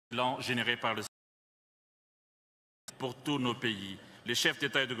bilan généré par le pour tous nos pays. Les chefs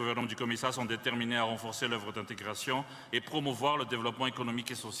d'État et de gouvernement du Commissariat sont déterminés à renforcer l'œuvre d'intégration et promouvoir le développement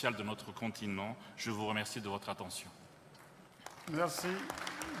économique et social de notre continent. Je vous remercie de votre attention. Merci,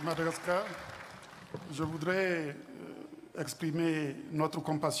 Madagascar. Je voudrais exprimer notre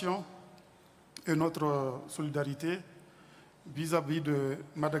compassion et notre solidarité vis-à-vis de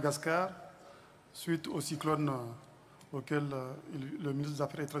Madagascar suite au cyclone auquel le ministre des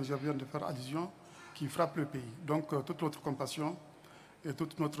Affaires étrangères vient de faire allusion, qui frappe le pays. Donc, toute notre compassion et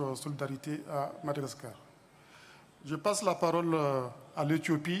toute notre solidarité à Madagascar. Je passe la parole à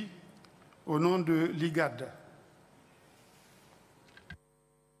l'Éthiopie au nom de l'IGAD.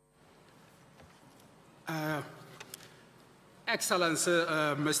 Excellency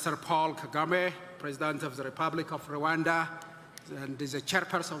Mr. Paul Kagame, President of the Republic of Rwanda, and the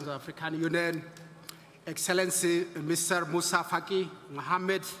Chairperson of the African Union, Excellency Mr. Moussa Faki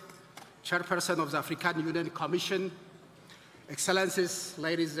Mohammed, Chairperson of the African Union Commission, Excellencies,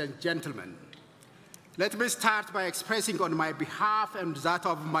 ladies and gentlemen. Let me start by expressing on my behalf and that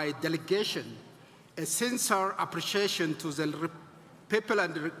of my delegation a sincere appreciation to the people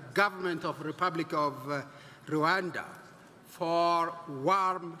and the government of the Republic of Rwanda for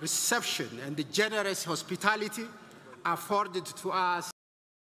warm reception and the generous hospitality afforded to us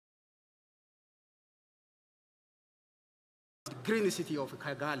in the green city of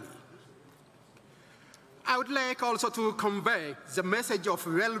Kigali. I would like also to convey the message of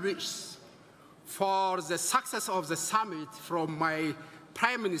well-wish for the success of the summit from my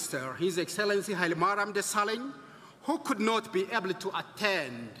Prime Minister, His Excellency Hailemariam Desalegn, who could not be able to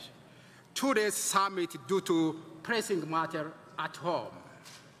attend today's summit due to pressing matter at home.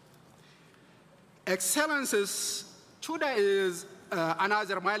 Excellencies, today is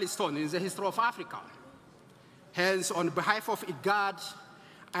another milestone in the history of Africa. Hence, on behalf of IGAD,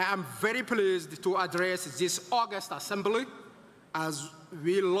 I am very pleased to address this August Assembly as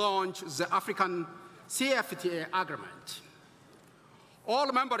we launch the African CFTA agreement. All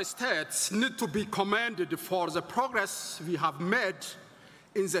member states need to be commended for the progress we have made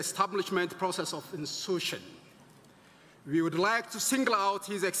in the establishment process of institution. We would like to single out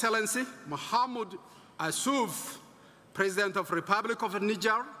His Excellency Mohamed Assouf, President of the Republic of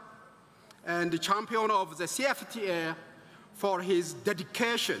Niger, and the champion of the CFTA, for his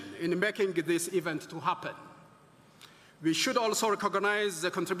dedication in making this event to happen. We should also recognize the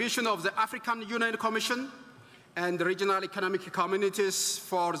contribution of the African Union Commission and the regional economic communities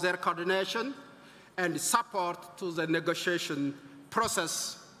for their coordination and support to the negotiation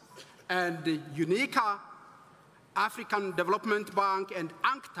process, and the UNICA, African Development Bank, and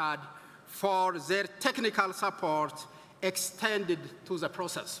UNCTAD for their technical support extended to the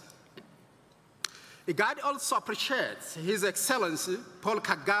process. IGAD also appreciates His Excellency Paul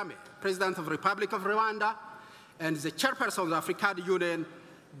Kagame, President of the Republic of Rwanda, and the Chairperson of the African Union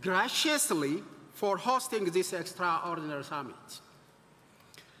graciously for hosting this extraordinary summit.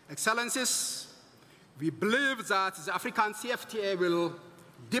 Excellencies, we believe that the African CFTA will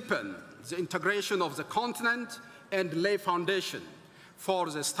deepen the integration of the continent and lay foundation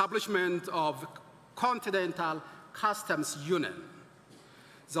for the establishment of Continental Customs Union.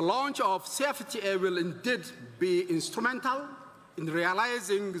 The launch of CFTA will indeed be instrumental in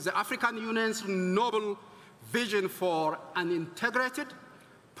realizing the African Union's noble vision for an integrated,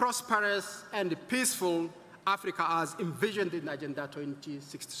 prosperous, and peaceful Africa as envisioned in Agenda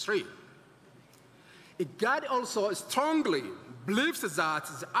 2063. IGAD also strongly believes that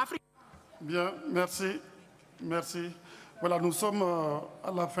the African... Bien, merci. Merci. Voilà, nous sommes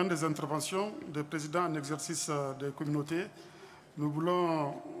à la fin des interventions des présidents en exercice des communautés. Nous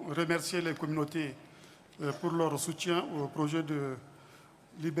voulons remercier les communautés pour leur soutien au projet de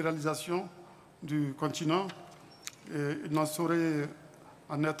libéralisation du continent. Et il n'en saurait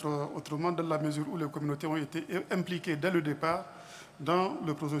en être autrement dans la mesure où les communautés ont été impliquées dès le départ dans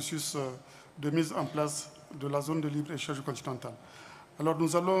le processus de mise en place de la zone de libre-échange continentale. Alors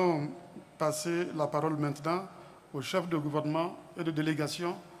nous allons passer la parole maintenant aux chefs de gouvernement et de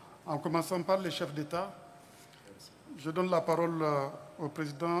délégation, en commençant par les chefs d'État. Je donne la parole au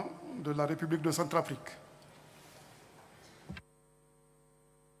président de la République de Centrafrique.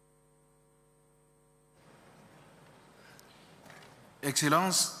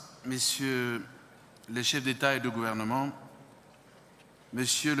 Excellences, Messieurs les chefs d'État et de gouvernement,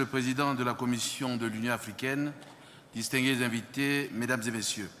 Monsieur le Président de la Commission de l'Union africaine, distingués invités, Mesdames et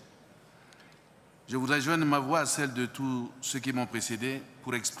Messieurs, je voudrais joindre ma voix à celle de tous ceux qui m'ont précédé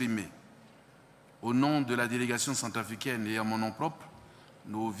pour exprimer, au nom de la délégation centrafricaine et en mon nom propre,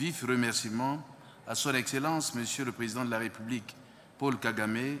 nos vifs remerciements à Son Excellence, Monsieur le Président de la République Paul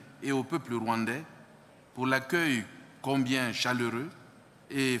Kagame et au peuple rwandais pour l'accueil combien chaleureux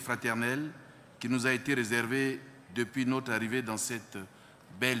et fraternel qui nous a été réservé depuis notre arrivée dans cette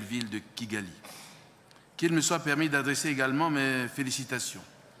belle ville de Kigali. Qu'il me soit permis d'adresser également mes félicitations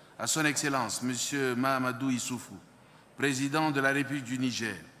à son Excellence, M. Mahamadou Issoufou, président de la République du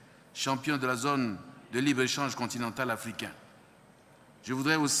Niger, champion de la zone de libre-échange continental africain. Je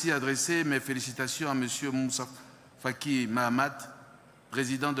voudrais aussi adresser mes félicitations à M. Moussa Faki Mahamat,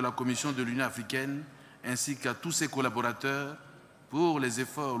 président de la Commission de l'Union africaine, ainsi qu'à tous ses collaborateurs pour les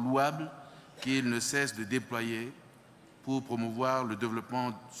efforts louables qu'ils ne cessent de déployer pour promouvoir le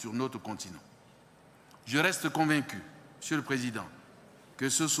développement sur notre continent. Je reste convaincu, Monsieur le Président, que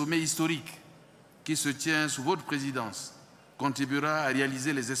ce sommet historique qui se tient sous votre présidence contribuera à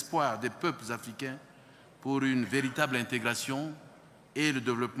réaliser les espoirs des peuples africains pour une véritable intégration et le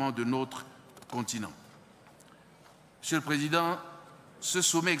développement de notre continent. Monsieur le Président, ce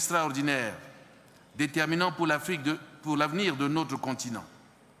sommet extraordinaire, déterminant pour l'avenir de notre continent,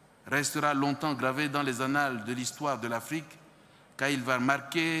 restera longtemps gravé dans les annales de l'histoire de l'Afrique, car il va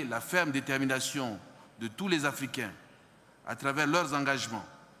marquer la ferme détermination de tous les Africains, à travers leurs engagements,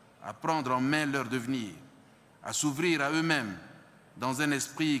 à prendre en main leur devenir, à s'ouvrir à eux-mêmes dans un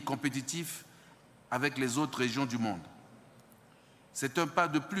esprit compétitif avec les autres régions du monde. C'est un pas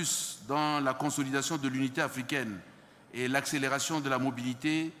de plus dans la consolidation de l'unité africaine et l'accélération de la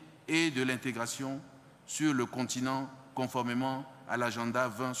mobilité et de l'intégration sur le continent conformément à l'agenda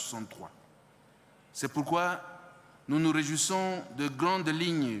 2063. C'est pourquoi nous nous réjouissons de grandes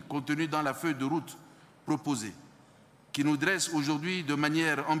lignes contenues dans la feuille de route proposée, qui nous dresse aujourd'hui de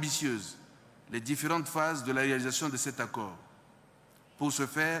manière ambitieuse les différentes phases de la réalisation de cet accord. Pour ce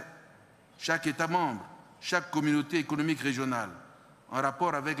faire, chaque État membre, chaque communauté économique régionale, en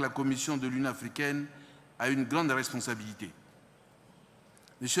rapport avec la Commission de l'Union africaine, a une grande responsabilité.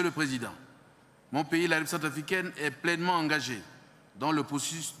 Monsieur le Président, mon pays, la République centrafricaine, est pleinement engagé dans le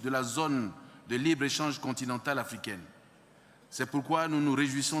processus de la zone de libre-échange continentale africaine. C'est pourquoi nous nous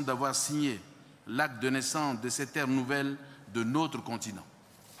réjouissons d'avoir signé l'acte de naissance de cette ère nouvelle de notre continent.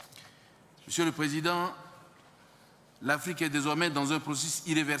 Monsieur le Président, l'Afrique est désormais dans un processus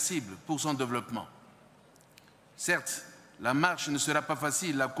irréversible pour son développement. Certes, la marche ne sera pas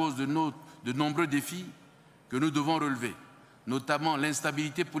facile à cause de nombreux défis que nous devons relever, notamment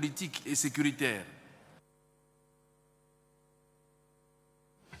l'instabilité politique et sécuritaire.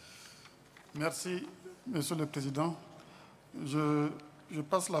 Merci, Monsieur le Président. Je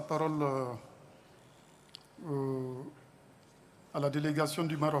passe la parole à la délégation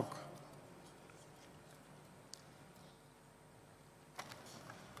du Maroc.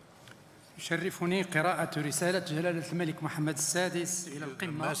 يشرفني قراءة رسالة جلالة الملك محمد السادس إلى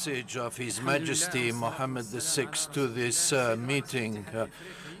القمة. The message of His Majesty Mohammed VI to this meeting.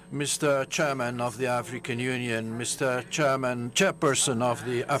 Mr. Chairman of the African Union, Mr. Chairperson of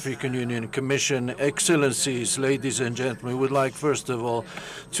the African Union Commission, Excellencies, ladies and gentlemen, we would like first of all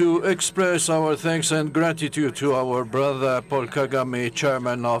to express our thanks and gratitude to our brother Paul Kagame,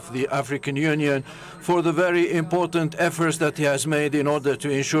 Chairman of the African Union, for the very important efforts that he has made in order to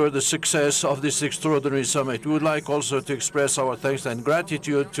ensure the success of this extraordinary summit. We would like also to express our thanks and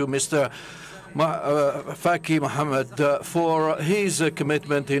gratitude to Mr. Faki Mohammed for his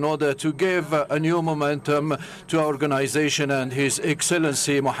commitment in order to give a new momentum to our organization, and His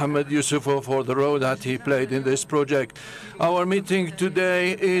Excellency Mohammed Yusufu for the role that he played in this project. Our meeting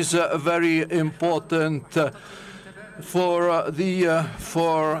today is very important for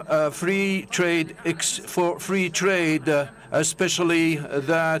free trade, especially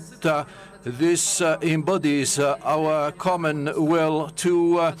that this embodies our common will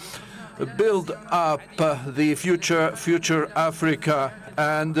to build up the future Africa,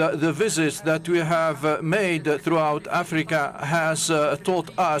 and the visits that we have made throughout Africa has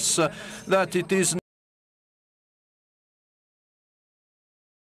taught us that it is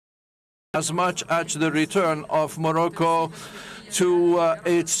as much as the return of Morocco to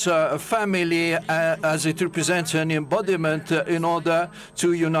its family, as it represents an embodiment in order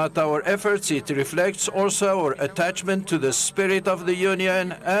to unite our efforts. It reflects also our attachment to the spirit of the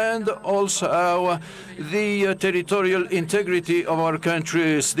Union and also the territorial integrity of our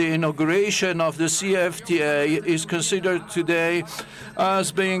countries. The inauguration of the CFTA is considered today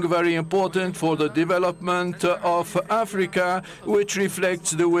as being very important for the development of Africa, which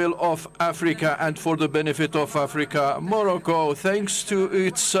reflects the will of Africa and for the benefit of Africa. Morocco, thanks to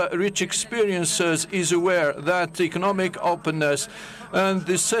its rich experiences, is aware that economic openness and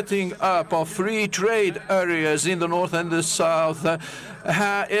the setting up of free trade areas in the north and the south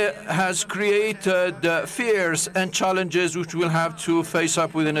has created fears and challenges which we'll have to face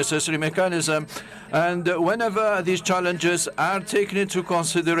up with the necessary mechanism. And whenever these challenges are taken into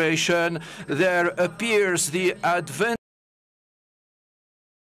consideration, there appears the advantage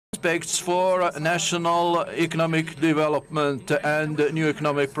aspects for national economic development and new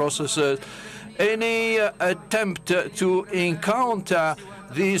economic processes. Any attempt to encounter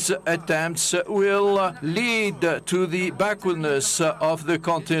these attempts will lead to the backwardness of the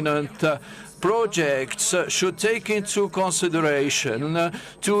continent. Projects should take into consideration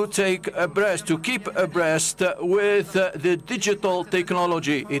to keep abreast with the digital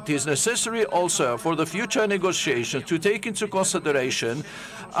technology. It is necessary also for the future negotiations to take into consideration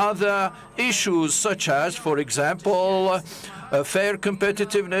other issues such as, for example, fair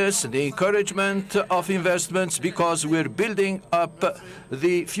competitiveness and the encouragement of investments, because we're building up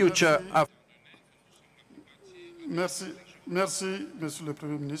the future of. Merci, Monsieur le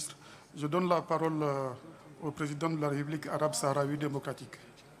Premier ministre. Je donne la parole au président de la République arabe sahraoui démocratique.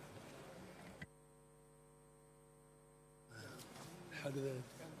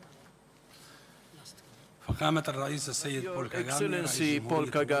 Excellency Paul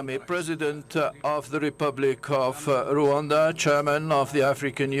Kagame, President of the Republic of Rwanda, Chairman of the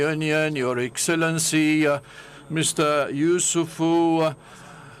African Union, Your Excellency Mr. Yusufu,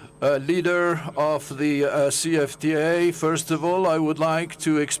 leader of the CFTA. First of all, I would like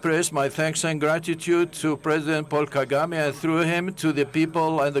to express my thanks and gratitude to President Paul Kagame and through him to the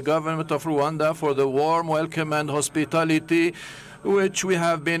people and the government of Rwanda for the warm welcome and hospitality which we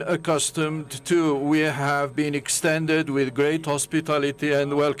have been accustomed to. We have been extended with great hospitality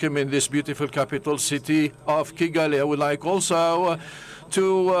and welcome in this beautiful capital city of Kigali. I would like also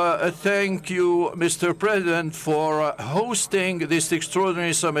to thank you, Mr. President, for hosting this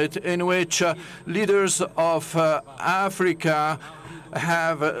extraordinary summit in which leaders of Africa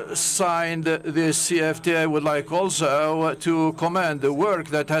have signed this CFTA. I would like also to commend the work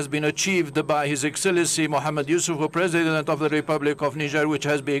that has been achieved by His Excellency Mohamed Yusuf, President of the Republic of Niger, which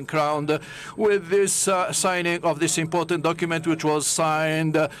has been crowned with this signing of this important document, which was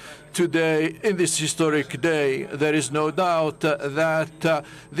signed today in this historic day. There is no doubt that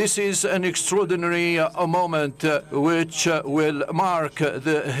this is an extraordinary moment which will mark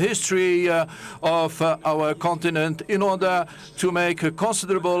the history of our continent in order to make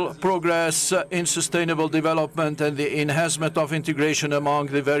considerable progress in sustainable development and the enhancement of integration among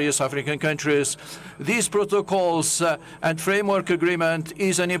the various African countries. These protocols and framework agreement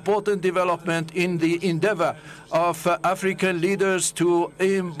is an important development in the endeavor of African leaders to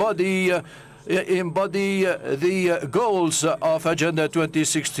embody the goals of Agenda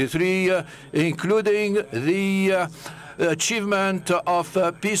 2063, including the achievement of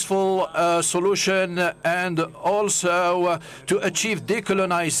a peaceful solution and also to achieve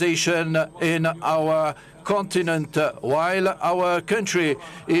decolonization in our continent. While our country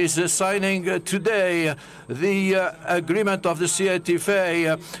is signing today the agreement of the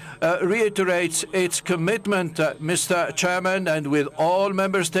CFTA, reiterates its commitment, Mr. Chairman, and with all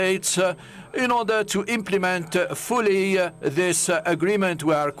member states in order to implement fully this agreement.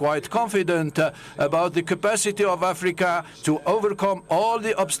 We are quite confident about the capacity of Africa to overcome all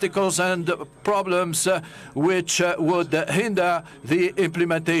the obstacles and problems which would hinder the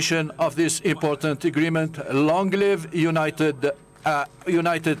implementation of this important agreement. Long live united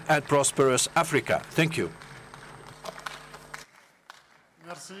and prosperous Africa. Thank you.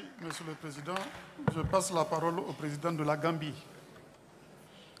 Merci, Monsieur le Président. Je passe la parole au président de la Gambie.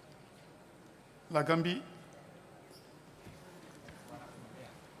 La Gambie.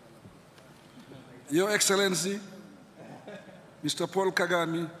 Your Excellency, Mr. Paul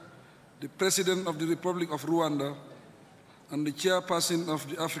Kagame, the President of the Republic of Rwanda and the Chairperson of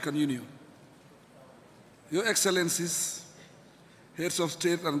the African Union. Your Excellencies, Heads of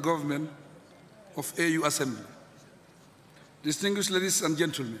State and Government of AU Assembly, distinguished ladies and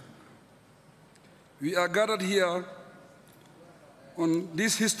gentlemen, we are gathered here on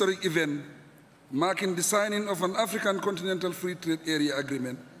this historic event marking the signing of an African Continental Free Trade Area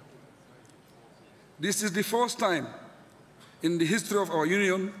Agreement. This is the first time in the history of our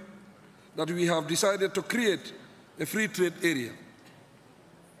union that we have decided to create a free trade area.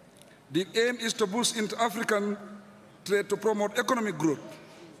 The aim is to boost inter-African trade to promote economic growth,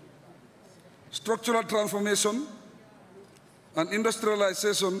 structural transformation, and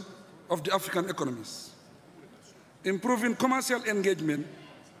industrialization of the African economies. Improving commercial engagement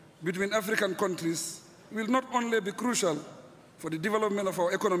between African countries will not only be crucial for the development of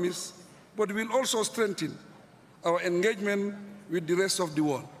our economies, but will also strengthen our engagement with the rest of the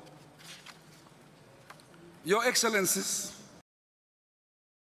world. Your Excellencies,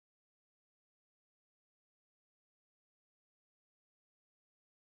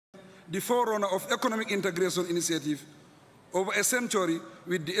 the forerunner of economic integration initiative over a century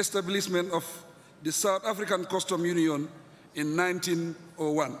with the establishment of the South African Customs Union in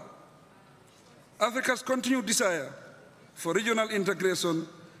 1901. Africa's continued desire for regional integration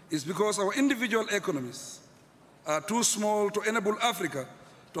is because our individual economies are too small to enable Africa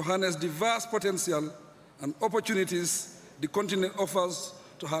to harness the vast potential and opportunities the continent offers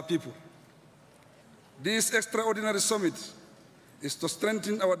to her people. This extraordinary summit is to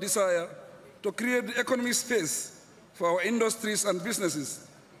strengthen our desire to create the economic space for our industries and businesses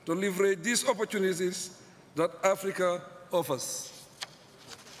to leverage these opportunities that Africa offers.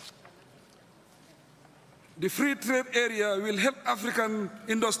 The free trade area will help African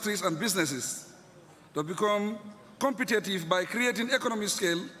industries and businesses to become competitive by creating economic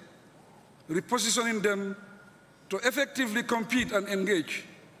scale, repositioning them to effectively compete and engage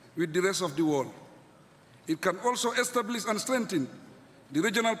with the rest of the world. It can also establish and strengthen the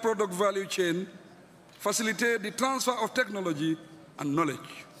regional product value chain, facilitate the transfer of technology and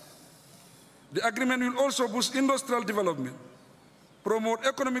knowledge. The agreement will also boost industrial development, promote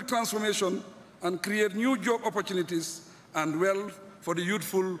economic transformation, and create new job opportunities and wealth for the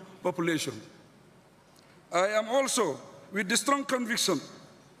youthful population. I am also with the strong conviction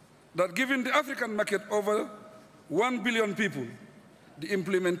that given the African market over 1 billion people, the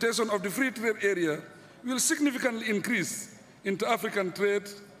implementation of the free trade area will significantly increase inter-African trade,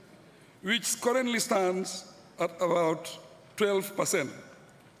 which currently stands at about 12%.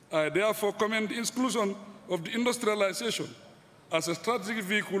 I therefore commend the inclusion of the industrialization as a strategic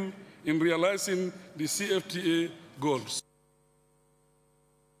vehicle in realizing the CFTA goals.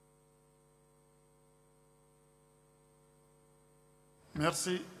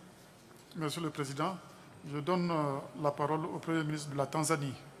 Merci, Monsieur le Président. Je donne la parole au Premier ministre de la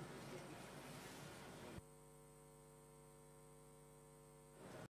Tanzanie.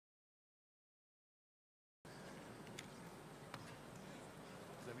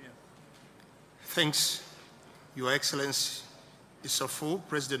 Thanks, Your Excellency Issoufou,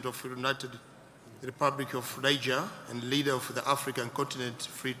 President of the United Republic of Niger and leader of the African Continent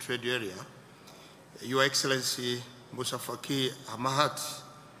Free Trade Area. Your Excellency Moussa Faki Amahat,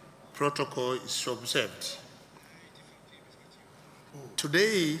 protocol is observed.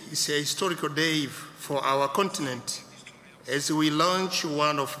 Today is a historical day for our continent as we launch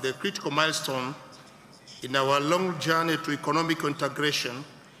one of the critical milestones in our long journey to economic integration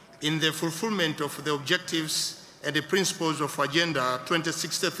in the fulfillment of the objectives and the principles of Agenda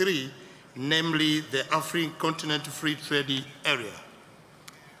 2063, namely the African Continent Free Trade Area.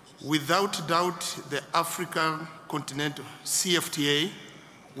 Without doubt, the African Continent CFTA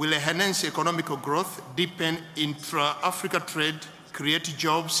will enhance economic growth, deepen intra-Africa trade, create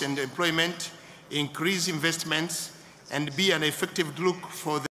jobs and employment, increase investments, and be an effective look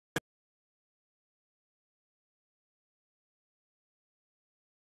for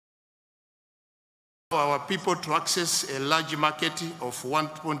our people to access a large market of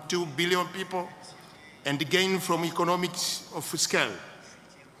 1.2 billion people and gain from economics of scale.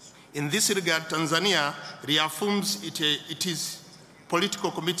 In this regard, Tanzania reaffirms its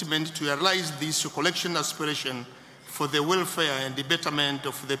political commitment to realize this collection aspiration for the welfare and the betterment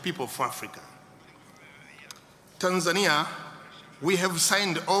of the people of Africa. Tanzania, we have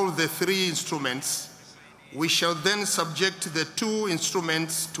signed all the 3 instruments. We shall then subject the 2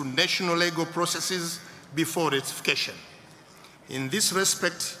 instruments to national legal processes before ratification. In this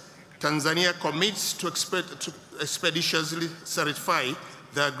respect, Tanzania commits to expeditiously certify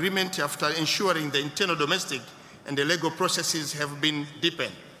the agreement after ensuring the internal, domestic, and the legal processes have been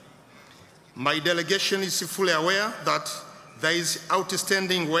deepened. My delegation is fully aware that there is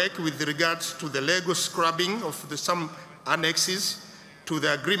outstanding work with regards to the legal scrubbing of some annexes to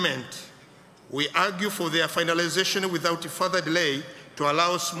the agreement. We argue for their finalization without further delay to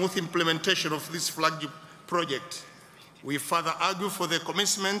allow smooth implementation of this flagship project. We further argue for the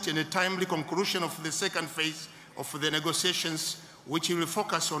commencement and a timely conclusion of the second phase of the negotiations, which will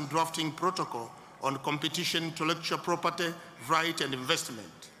focus on drafting protocol on competition, intellectual property, right, and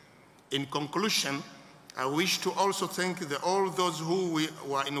investment. In conclusion, I wish to also thank all those who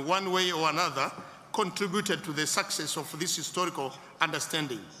were in one way or another contributed to the success of this historical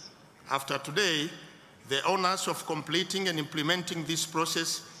understanding. After today, the honors of completing and implementing this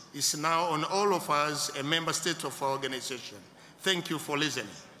process is now on all of us, a member state of our organization. Thank you for listening.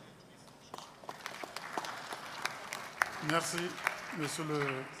 Merci, Monsieur le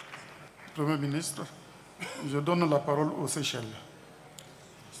Premier ministre. Je donne la parole aux Seychelles.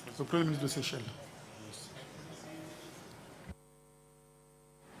 Au Premier ministre de Seychelles.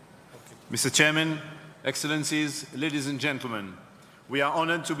 Mr. Chairman, Excellencies, ladies and gentlemen, we are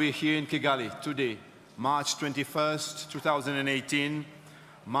honored to be here in Kigali today, March 21st, 2018,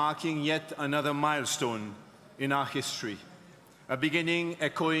 marking yet another milestone in our history, a beginning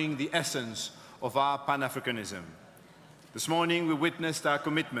echoing the essence of our Pan-Africanism. This morning, we witnessed our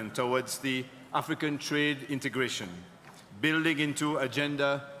commitment towards the African trade integration, building into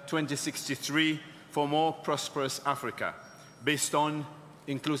Agenda 2063 for more prosperous Africa, based on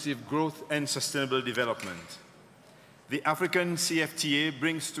inclusive growth and sustainable development. The African CFTA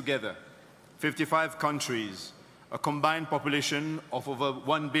brings together 55 countries, a combined population of over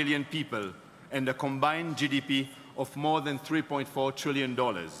 1 billion people, and a combined GDP of more than $3.4 trillion.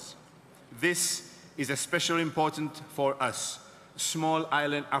 This is especially important for us, small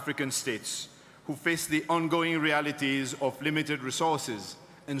island African states, who face the ongoing realities of limited resources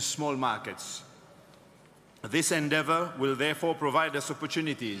and small markets. This endeavor will therefore provide us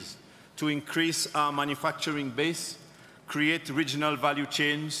opportunities to increase our manufacturing base, create regional value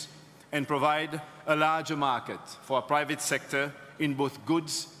chains, and provide a larger market for our private sector in both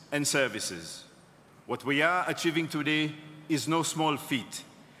goods and services. What we are achieving today is no small feat.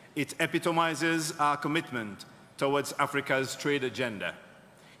 It epitomizes our commitment towards Africa's trade agenda.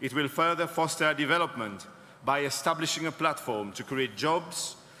 It will further foster development by establishing a platform to create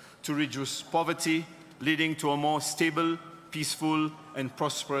jobs, to reduce poverty, leading to a more stable, peaceful, and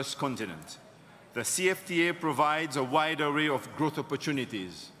prosperous continent. The CFTA provides a wide array of growth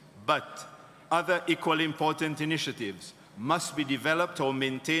opportunities, but other equally important initiatives must be developed or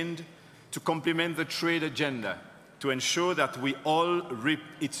maintained to complement the trade agenda, to ensure that we all reap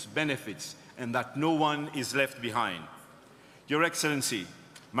its benefits and that no one is left behind. Your Excellency,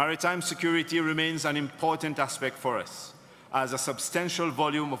 maritime security remains an important aspect for us, as a substantial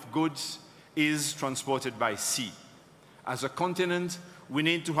volume of goods is transported by sea. As a continent, we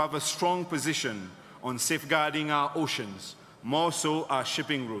need to have a strong position on safeguarding our oceans, more so our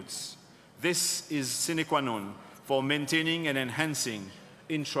shipping routes. This is sine qua non for maintaining and enhancing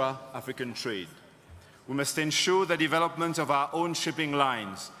intra-African trade. We must ensure the development of our own shipping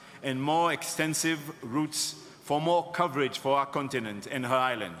lines and more extensive routes for more coverage for our continent and her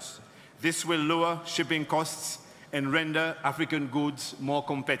islands. This will lower shipping costs and render African goods more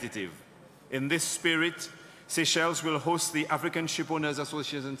competitive. In this spirit, Seychelles will host the African Shipowners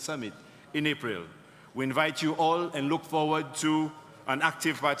Association Summit in April. We invite you all and look forward to an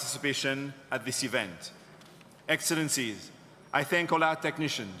active participation at this event. Excellencies, I thank all our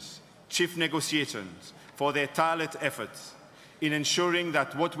technicians, chief negotiators, for their tireless efforts in ensuring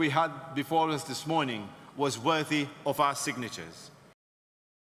that what we had before us this morning was worthy of our signatures.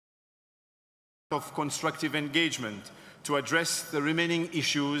 Of constructive engagement to address the remaining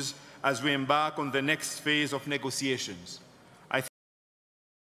issues as we embark on the next phase of negotiations.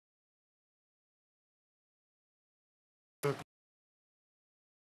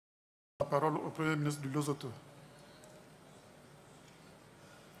 La parole au Premier ministre du Lesotho.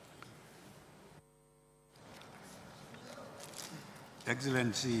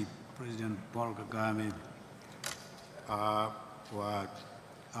 Excellency President Paul Kagame, our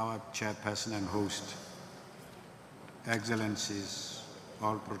chairperson and host, Excellencies,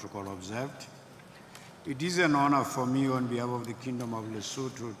 all protocol observed. It is an honor for me on behalf of the Kingdom of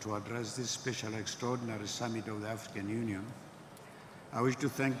Lesotho to address this special extraordinary summit of the African Union. I wish to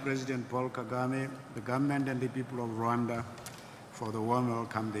thank President Paul Kagame, the government and the people of Rwanda for the warm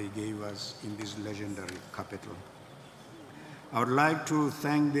welcome they gave us in this legendary capital. I would like to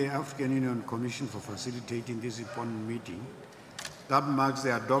thank the African Union Commission for facilitating this important meeting that marks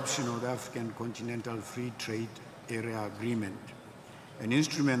the adoption of the African Continental Free Trade Area Agreement, an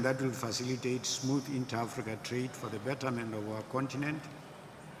instrument that will facilitate smooth inter-Africa trade for the betterment of our continent.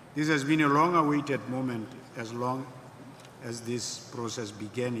 This has been a long-awaited moment, as long as this process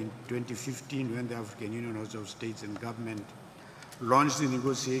began in 2015 when the African Union Heads of States and Government launched the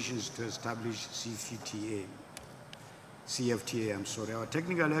negotiations to establish CFTA. Our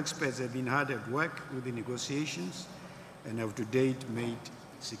technical experts have been hard at work with the negotiations and have to date made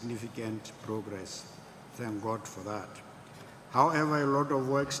significant progress. Thank God for that. However, a lot of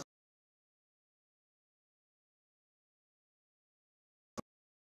work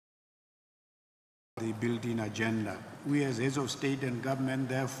the built-in agenda. We as heads of state and government,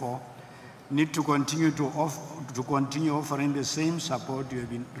 therefore, need to continue offering the same support you have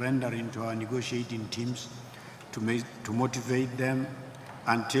been rendering to our negotiating teams to motivate them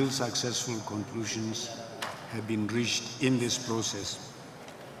until successful conclusions have been reached in this process.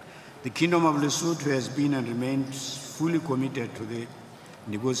 The Kingdom of Lesotho has been and remains fully committed to the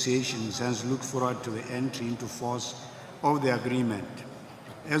negotiations and looks forward to the entry into force of the agreement.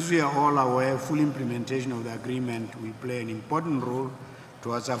 As we are all aware, full implementation of the agreement will play an important role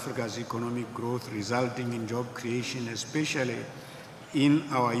towards Africa's economic growth, resulting in job creation, especially in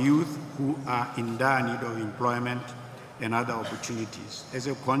our youth who are in dire need of employment and other opportunities. As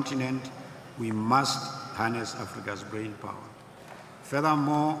a continent, we must harness Africa's brain power.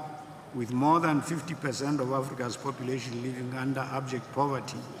 Furthermore, with more than 50% of Africa's population living under abject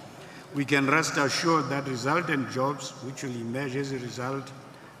poverty, we can rest assured that resultant jobs which will emerge as a result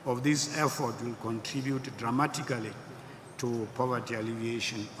of this effort will contribute dramatically to poverty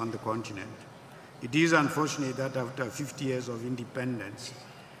alleviation on the continent. It is unfortunate that after 50 years of independence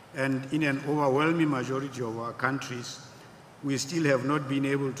and in an overwhelming majority of our countries, we still have not been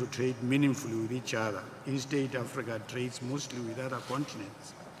able to trade meaningfully with each other. Instead, Africa trades mostly with other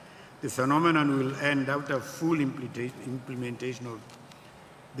continents. The phenomenon will end after full implementation of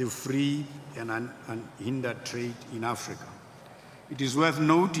the free and unhindered trade in Africa. It is worth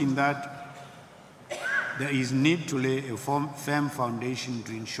noting that there is need to lay a firm foundation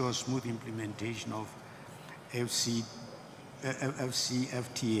to ensure smooth implementation of FCFTA.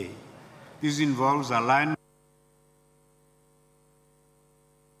 This involves alignment.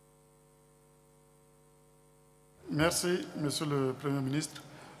 Merci, Monsieur le Premier ministre.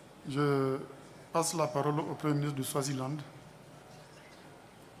 Je passe la parole au Premier ministre du Swaziland.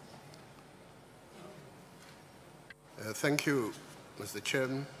 Thank you, Mr.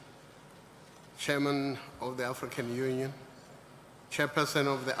 Chairman, Chairman of the African Union, Chairperson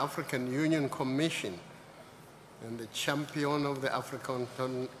of the African Union Commission, and the champion of the African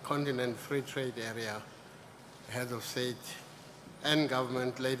Continent Free Trade Area, Head of State and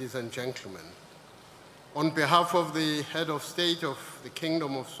Government, ladies and gentlemen. On behalf of the Head of State of the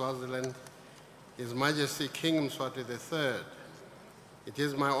Kingdom of Swaziland, His Majesty King Mswati III, it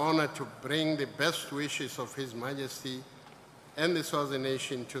is my honor to bring the best wishes of His Majesty and the Swazi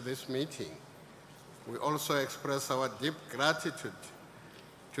nation to this meeting. We also express our deep gratitude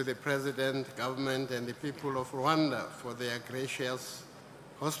to the President, Government, and the people of Rwanda for their gracious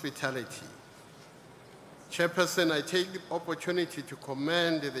hospitality. Chairperson, I take the opportunity to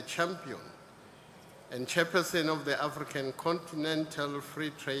commend the champion and Chairperson of the African Continental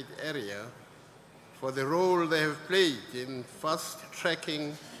Free Trade Area for the role they have played in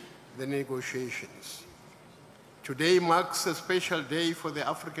fast-tracking the negotiations. Today marks a special day for the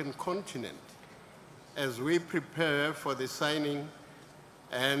African continent as we prepare for the signing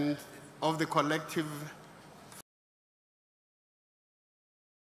and of the collective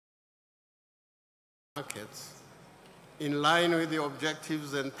markets in line with the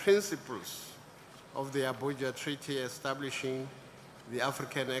objectives and principles of the Abuja Treaty establishing the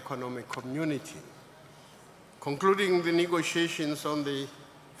African Economic Community. Concluding the negotiations on the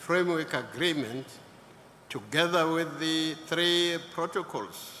framework agreement, together with the 3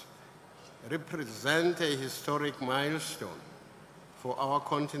 protocols, represent a historic milestone for our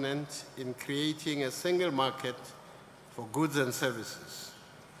continent in creating a single market for goods and services.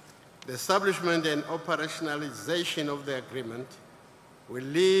 The establishment and operationalization of the agreement will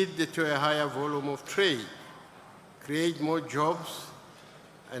lead to a higher volume of trade, create more jobs,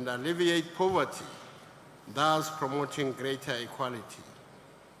 and alleviate poverty, thus promoting greater equality.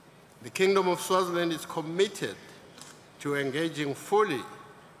 The Kingdom of Swaziland is committed to engaging fully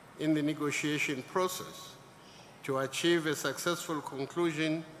in the negotiation process to achieve a successful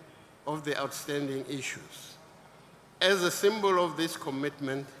conclusion of the outstanding issues. As a symbol of this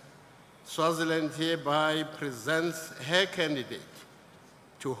commitment, Swaziland hereby presents her candidate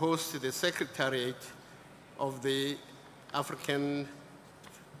to host the Secretariat of the African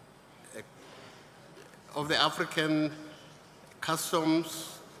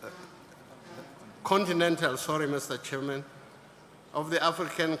Customs Continental, sorry, Mr. Chairman, of the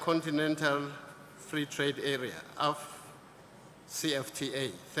African Continental Free Trade Area, of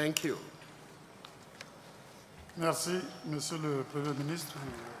CFTA. Thank you. Merci, Monsieur le Premier ministre.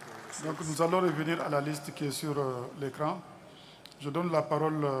 Donc, nous allons revenir à la liste qui est sur l'écran. Je donne la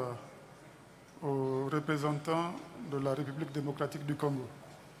parole au représentant de la République démocratique du Congo.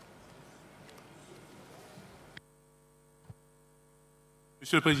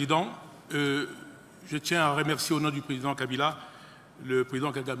 Monsieur le Président, je tiens à remercier au nom du président Kabila, le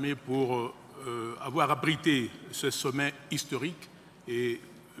président Kagame pour avoir abrité ce sommet historique et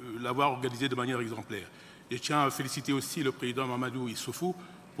l'avoir organisé de manière exemplaire. Je tiens à féliciter aussi le président Mamadou Issoufou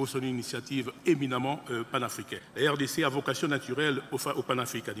pour son initiative éminemment panafricaine. La RDC a vocation naturelle au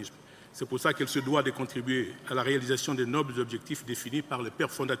panafricanisme. C'est pour ça qu'elle se doit de contribuer à la réalisation des nobles objectifs définis par les pères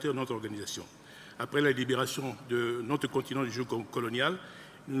fondateurs de notre organisation. Après la libération de notre continent du joug colonial,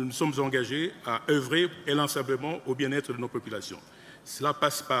 nous nous sommes engagés à œuvrer inlassablement au bien-être de nos populations. Cela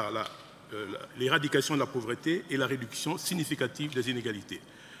passe par l'éradication de la pauvreté et la réduction significative des inégalités.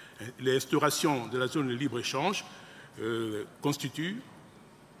 L'instauration de la zone de libre-échange constitue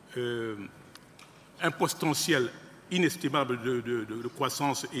un potentiel inestimable de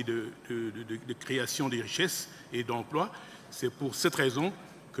croissance et de création de richesses et d'emplois. C'est pour cette raison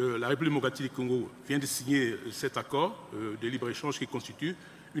que la République démocratique du Congo vient de signer cet accord de libre-échange qui constitue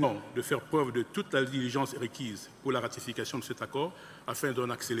de faire preuve de toute la diligence requise pour la ratification de cet accord afin d'en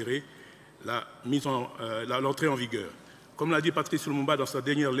accélérer l'entrée en vigueur. Comme l'a dit Patrice Lumumba dans sa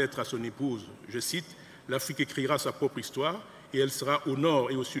dernière lettre à son épouse, je cite, « L'Afrique écrira sa propre histoire et elle sera au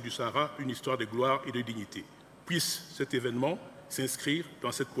nord et au sud du Sahara une histoire de gloire et de dignité. » Puisse cet événement s'inscrire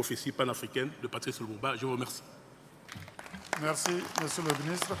dans cette prophétie panafricaine de Patrice Lumumba. Je vous remercie. Merci, Monsieur le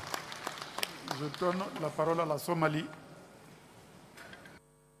ministre. Je donne la parole à la Somalie.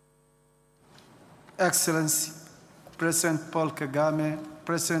 Excellency, President Paul Kagame,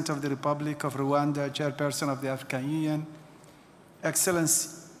 President of the Republic of Rwanda, Chairperson of the African Union, Excellency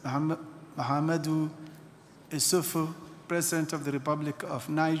Mahamadou Issoufou, President of the Republic of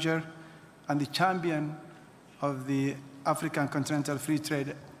Niger, and the champion of the African Continental Free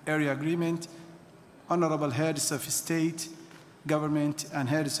Trade Area Agreement, honorable heads of state, government, and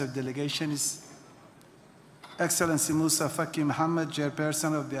heads of delegations, Excellency Musa Faki Mohammed,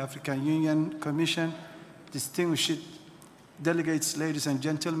 Chairperson of the African Union Commission, distinguished delegates, ladies and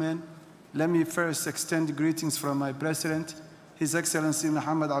gentlemen, let me first extend greetings from my President, His Excellency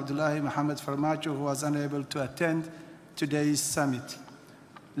Mohammed Abdullahi Mohammed Farmajo, who was unable to attend today's summit.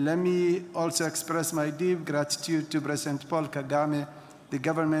 Let me also express my deep gratitude to President Paul Kagame, the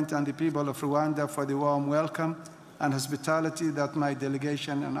government and the people of Rwanda for the warm welcome and hospitality that my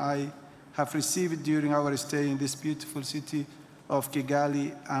delegation and I have received during our stay in this beautiful city of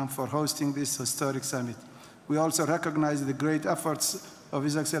Kigali and for hosting this historic summit. We also recognize the great efforts of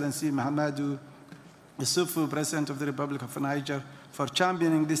His Excellency Mahamadou Issoufou, President of the Republic of Niger, for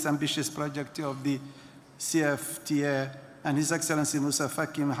championing this ambitious project of the CFTA, and His Excellency Musa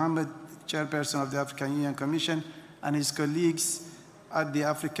Faki Mohammed, Chairperson of the African Union Commission, and his colleagues at the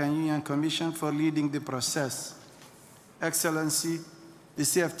African Union Commission for leading the process. Excellency, the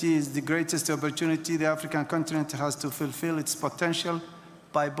CFTA is the greatest opportunity the African continent has to fulfill its potential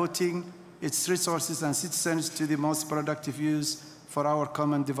by putting its resources and citizens to the most productive use for our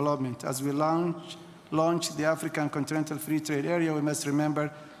common development. As we launch the African Continental Free Trade Area, we must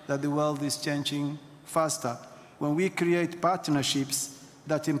remember that the world is changing faster. When we create partnerships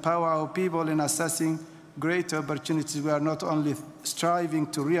that empower our people in assessing great opportunities, we are not only striving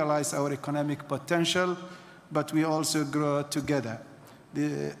to realize our economic potential, but we also grow together.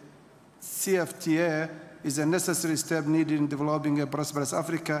 The CFTA is a necessary step needed in developing a prosperous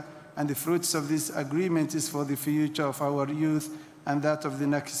Africa, and the fruits of this agreement is for the future of our youth and that of the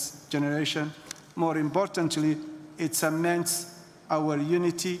next generation. More importantly, it cements our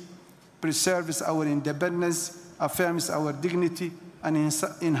unity, preserves our independence, affirms our dignity, and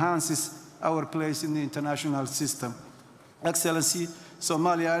enhances our place in the international system. Excellency,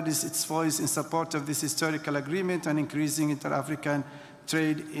 Somalia adds its voice in support of this historical agreement and increasing inter-African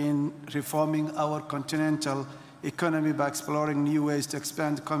trade in reforming our continental economy by exploring new ways to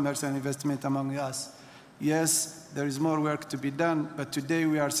expand commerce and investment among us. Yes, there is more work to be done, but today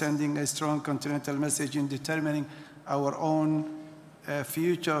we are sending a strong continental message in determining our own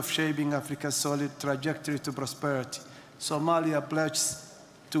future of shaping Africa's solid trajectory to prosperity. Somalia pledges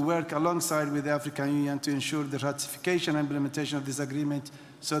to work alongside with the African Union to ensure the ratification and implementation of this agreement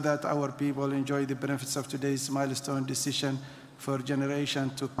so that our people enjoy the benefits of today's milestone decision for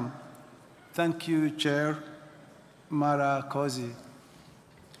generations to come. Thank you, Chair. Mara Kozi.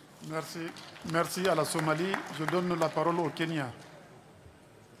 Merci. Merci à la Somalie. Je donne la parole au Kenya.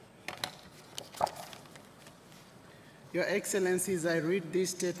 Your Excellencies, I read this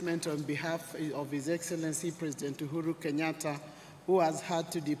statement on behalf of His Excellency President Uhuru Kenyatta, who has had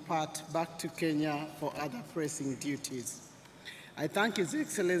to depart back to Kenya for other pressing duties. I thank His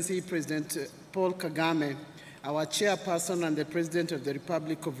Excellency President Paul Kagame, our chairperson and the President of the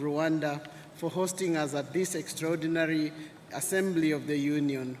Republic of Rwanda, for hosting us at this extraordinary Assembly of the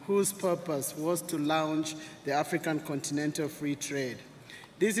Union, whose purpose was to launch the African Continental Free Trade.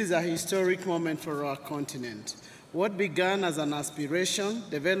 This is a historic moment for our continent. What began as an aspiration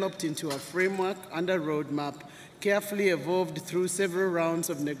developed into a framework and a roadmap, carefully evolved through several rounds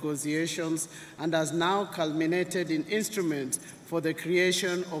of negotiations, and has now culminated in instruments for the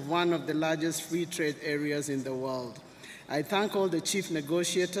creation of one of the largest free trade areas in the world. I thank all the chief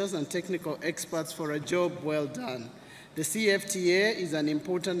negotiators and technical experts for a job well done. The CFTA is an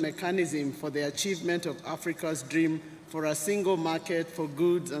important mechanism for the achievement of Africa's dream for a single market for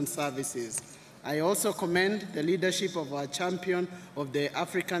goods and services. I also commend the leadership of our champion of the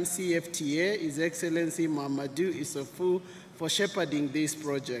African CFTA, His Excellency Mahamadou Issoufou, for shepherding this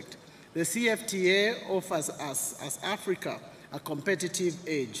project. The CFTA offers us, as Africa, a competitive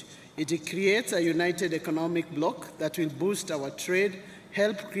edge. It creates a united economic bloc that will boost our trade,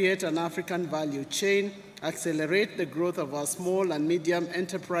 help create an African value chain, accelerate the growth of our small and medium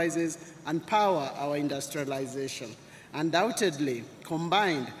enterprises, and power our industrialization. Undoubtedly,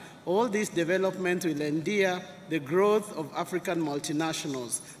 combined, all this development will endear the growth of African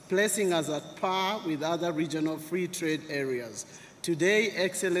multinationals, placing us at par with other regional free trade areas. Today,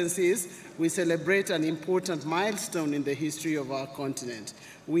 Excellencies, we celebrate an important milestone in the history of our continent.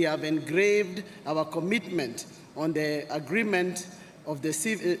 We have engraved our commitment on the agreement of the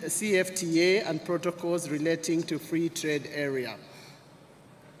CFTA and protocols relating to free trade area.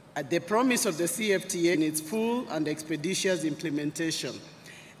 At the promise of the CFTA in its full and expeditious implementation,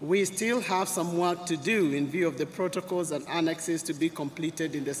 we still have some work to do in view of the protocols and annexes to be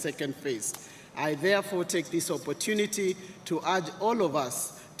completed in the second phase. I therefore take this opportunity to urge all of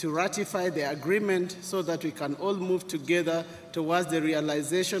us to ratify the agreement so that we can all move together towards the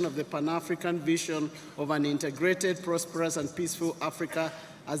realization of the Pan-African vision of an integrated, prosperous, and peaceful Africa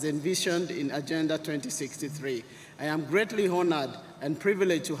as envisioned in Agenda 2063. I am greatly honored and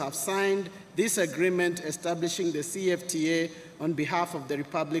privileged to have signed this agreement establishing the CFTA on behalf of the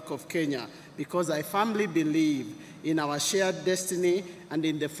Republic of Kenya, because I firmly believe in our shared destiny and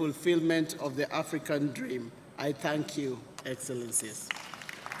in the fulfillment of the African dream. I thank you, Excellencies.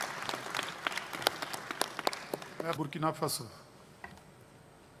 Burkina Faso.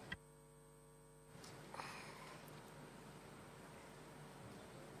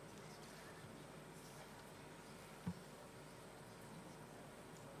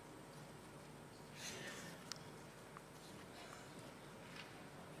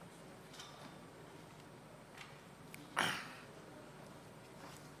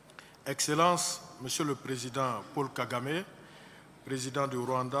 Excellences, Monsieur le Président Paul Kagame, Président du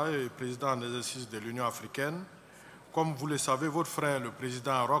Rwanda et Président en exercice de l'Union africaine, comme vous le savez, votre frère, le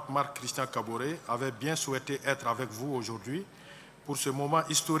Président Roch-Marc Christian Kaboré, avait bien souhaité être avec vous aujourd'hui pour ce moment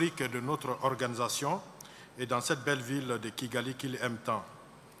historique de notre organisation et dans cette belle ville de Kigali qu'il aime tant.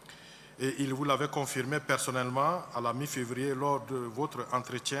 Et il vous l'avait confirmé personnellement à la mi-février lors de votre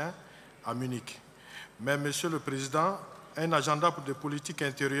entretien à Munich. Mais, Monsieur le Président, un agenda de politique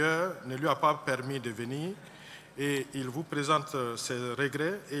intérieure ne lui a pas permis de venir et il vous présente ses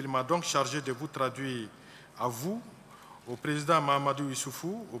regrets et il m'a donc chargé de vous traduire à vous, au président Mahamadou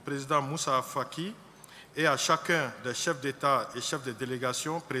Issoufou, au président Moussa Faki et à chacun des chefs d'État et chefs de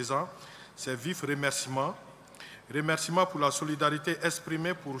délégation présents ses vifs remerciements. Remerciements pour la solidarité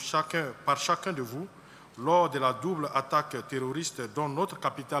exprimée par chacun de vous lors de la double attaque terroriste dont notre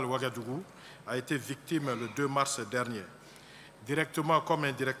capitale Ouagadougou a été victime le 2 mars dernier. Directement comme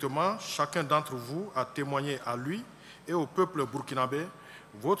indirectement, chacun d'entre vous a témoigné à lui et au peuple burkinabé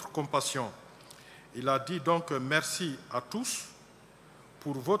votre compassion. Il a dit donc merci à tous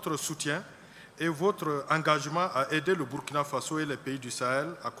pour votre soutien et votre engagement à aider le Burkina Faso et les pays du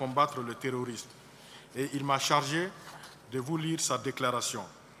Sahel à combattre le terrorisme. Et il m'a chargé de vous lire sa déclaration.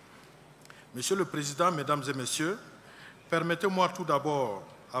 Monsieur le Président, Mesdames et Messieurs, permettez-moi tout d'abord,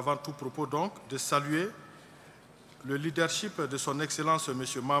 avant tout propos donc, de saluer le leadership de son Excellence M.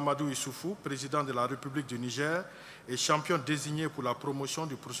 Mahamadou Issoufou, président de la République du Niger et champion désigné pour la promotion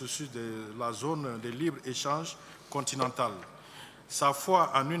du processus de la zone de libre-échange continentale. Sa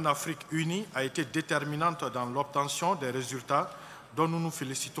foi en une Afrique unie a été déterminante dans l'obtention des résultats dont nous nous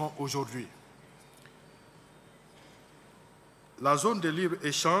félicitons aujourd'hui. La zone de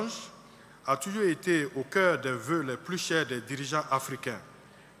libre-échange a toujours été au cœur des vœux les plus chers des dirigeants africains.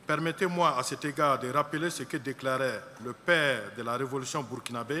 Permettez-moi à cet égard de rappeler ce que déclarait le père de la révolution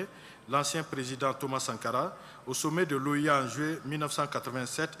burkinabé, l'ancien président Thomas Sankara, au sommet de l'OIA en juillet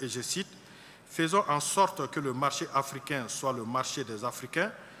 1987, et je cite, « Faisons en sorte que le marché africain soit le marché des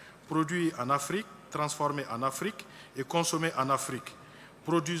Africains, produit en Afrique, transformé en Afrique et consommé en Afrique.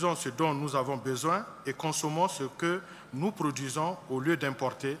 Produisons ce dont nous avons besoin et consommons ce que nous produisons au lieu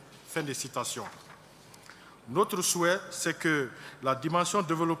d'importer. » Fin de citation. Notre souhait, c'est que la dimension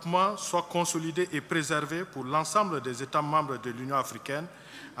développement soit consolidée et préservée pour l'ensemble des États membres de l'Union africaine,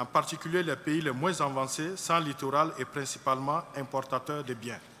 en particulier les pays les moins avancés, sans littoral et principalement importateurs de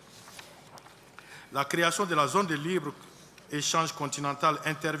biens. La création de la zone de libre-échange continentale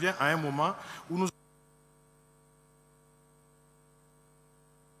intervient à un moment où nous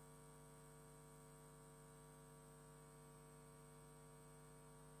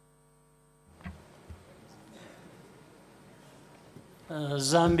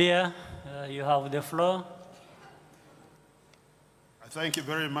Zambia, you have the floor. Thank you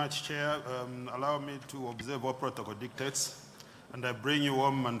very much, Chair. Allow me to observe what protocol dictates. And I bring you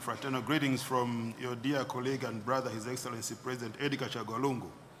warm and fraternal greetings from your dear colleague and brother, His Excellency President Edgar Chagwa Lungu.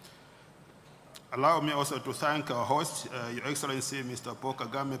 Allow me also to thank our host, Your Excellency Mr. Paul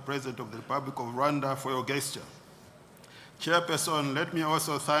Kagame, President of the Republic of Rwanda, for your gesture. Chairperson, let me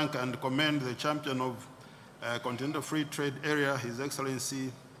also thank and commend the champion of Continental Free Trade Area, His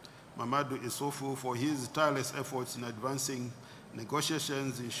Excellency Mamadou Issoufou, for his tireless efforts in advancing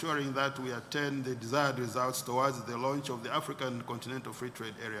negotiations, ensuring that we attain the desired results towards the launch of the African Continental Free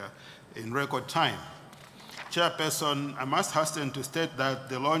Trade Area in record time. Chairperson, I must hasten to state that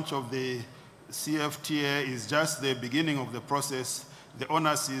the launch of the CFTA is just the beginning of the process. The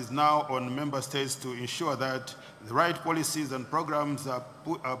onus is now on member states to ensure that the right policies and programs are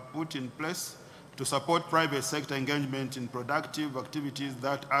put in place to support private sector engagement in productive activities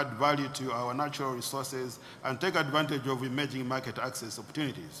that add value to our natural resources and take advantage of emerging market access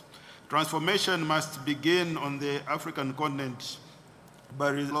opportunities. Transformation must begin on the African continent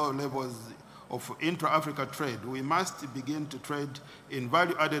by low levels of intra-Africa trade. We must begin to trade in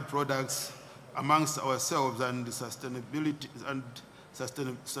value-added products amongst ourselves and sustainability and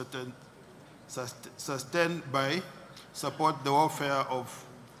sustain by support the welfare of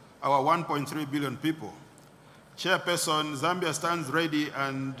our 1.3 billion people. Chairperson, Zambia stands ready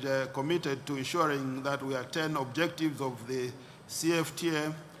and committed to ensuring that we attain objectives of the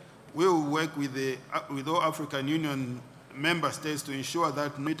CFTA. We will work with all African Union member states to ensure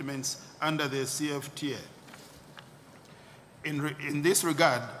that commitments under the CFTA. In this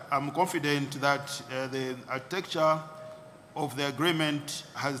regard, I'm confident that the architecture of the agreement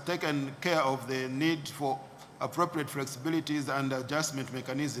has taken care of the need for appropriate flexibilities and adjustment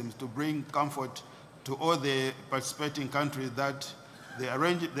mechanisms to bring comfort to all the participating countries that the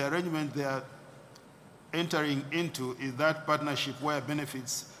arrangement they are entering into is that partnership where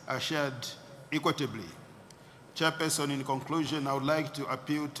benefits are shared equitably. Chairperson, in conclusion, I would like to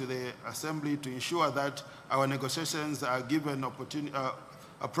appeal to the Assembly to ensure that our negotiations are given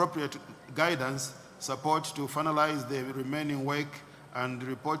appropriate guidance, support to finalize the remaining work and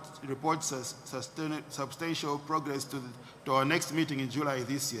report substantial progress to our next meeting in July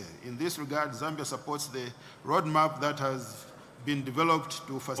this year. In this regard, Zambia supports the roadmap that has been developed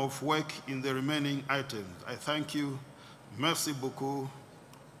to facilitate work in the remaining items. I thank you. Merci beaucoup.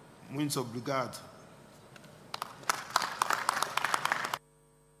 Muito obrigado.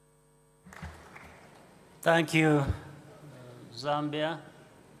 Thank you, Zambia.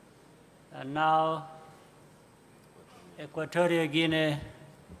 And now, Equatorial Guinea,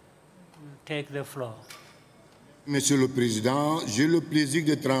 take the floor. Monsieur le Président, j'ai le plaisir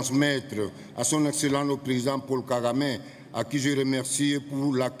de transmettre à son Excellence le Président Paul Kagame, à qui je remercie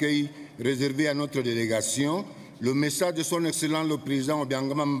pour l'accueil réservé à notre délégation, le message de son Excellence le Président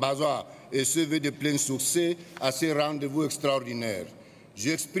Obiangama Mbazoa et ce vœu de plein succès à ces rendez-vous extraordinaires.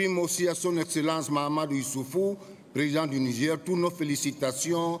 J'exprime aussi à son Excellence Mahamadou Issoufou, Président du Niger, toutes nos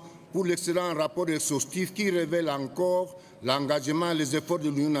félicitations pour l'excellent rapport exhaustif qui révèle encore l'engagement et les efforts de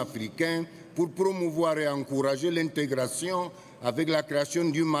l'Union africaine pour promouvoir et encourager l'intégration avec la création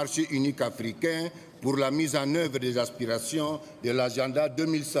du marché unique africain pour la mise en œuvre des aspirations de l'agenda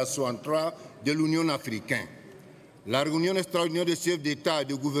 2063 de l'Union africaine. La réunion extraordinaire des chefs d'État et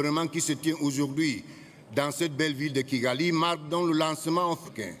de gouvernement qui se tient aujourd'hui dans cette belle ville de Kigali marque donc le lancement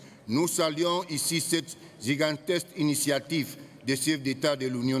africain. Nous saluons ici cette gigantesque initiative des chefs d'État de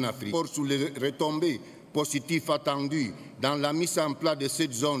l'Union africaine. Sur les retombées positives attendues dans la mise en place de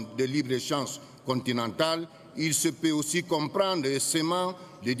cette zone de libre-échange continentale, il se peut aussi comprendre aisément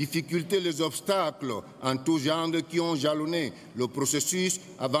les difficultés, les obstacles en tout genre qui ont jalonné le processus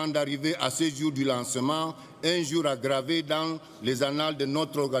avant d'arriver à ce jour du lancement, un jour aggravé dans les annales de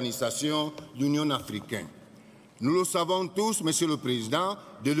notre organisation, l'Union africaine. Nous le savons tous, Monsieur le Président,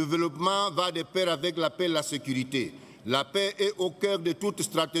 le développement va de pair avec la paix et la sécurité. La paix est au cœur de toute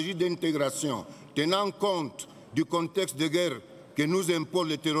stratégie d'intégration, tenant compte du contexte de guerre que nous impose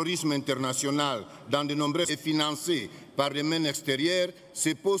le terrorisme international dans de nombreux et financés par les mains extérieures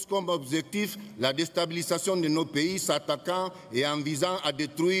se pose comme objectif la déstabilisation de nos pays s'attaquant et en visant à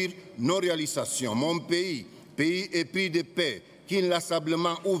détruire nos réalisations. Mon pays, pays épris de paix, qui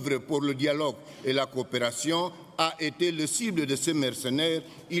inlassablement ouvre pour le dialogue et la coopération, a été le cible de ces mercenaires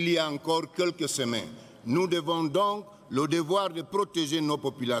il y a encore quelques semaines. Nous devons donc le devoir de protéger nos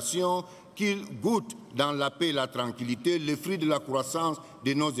populations, qu'ils goûtent dans la paix et la tranquillité les fruits de la croissance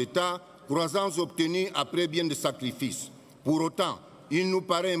de nos États, croissance obtenue après bien des sacrifices. Pour autant, il nous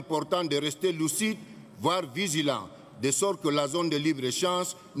paraît important de rester lucide, voire vigilant, de sorte que la zone de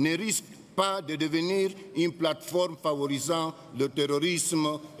libre-échange ne risque pas de devenir une plateforme favorisant le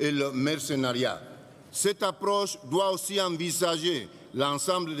terrorisme et le mercenariat. Cette approche doit aussi envisager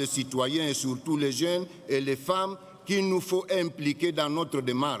l'ensemble des citoyens et surtout les jeunes et les femmes qu'il nous faut impliquer dans notre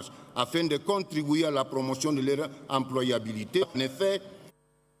démarche afin de contribuer à la promotion de leur employabilité. En effet,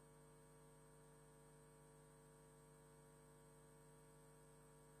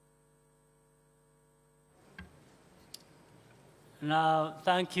 Now,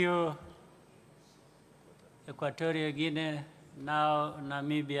 thank you, Equatorial Guinea. Now,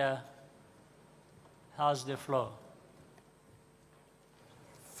 Namibia has the floor.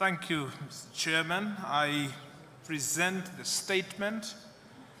 Thank you, Mr. Chairman. I present the statement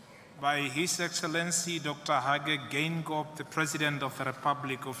by His Excellency Dr. Hage Geingob, the President of the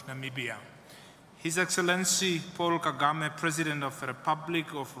Republic of Namibia. His Excellency Paul Kagame, President of the Republic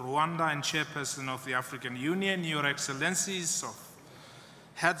of Rwanda and Chairperson of the African Union, Your Excellencies of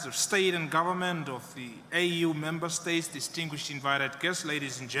Heads of State and Government of the AU member states, distinguished invited guests,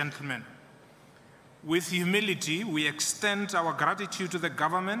 ladies and gentlemen. With humility, we extend our gratitude to the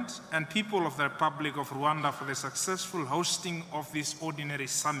government and people of the Republic of Rwanda for the successful hosting of this ordinary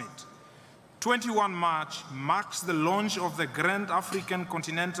summit. 21 March marks the launch of the Grand African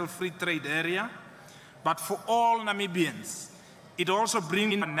Continental Free Trade Area, but for all Namibians, it also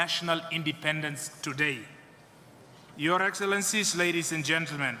brings in national independence today. Your Excellencies, ladies and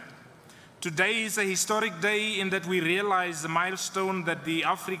gentlemen, today is a historic day in that we realize the milestone that the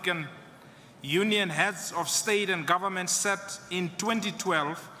African Union heads of state and government set in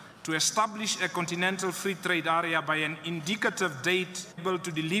 2012 to establish a continental free trade area by an indicative date able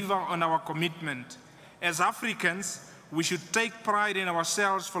to deliver on our commitment. As Africans, we should take pride in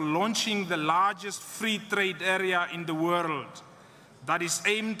ourselves for launching the largest free trade area in the world that is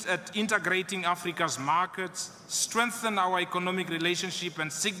aimed at integrating Africa's markets, strengthen our economic relationship,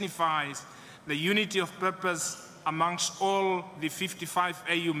 and signifies the unity of purpose amongst all the 55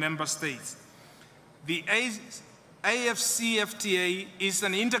 AU member states. The AFCFTA is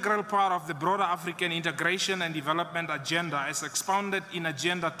an integral part of the broader African integration and development agenda as expounded in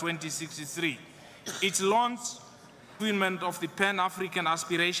Agenda 2063. Its launch of the Pan-African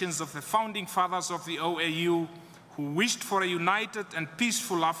aspirations of the founding fathers of the OAU who wished for a united and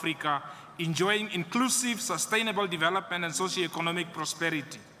peaceful Africa, enjoying inclusive, sustainable development and socio-economic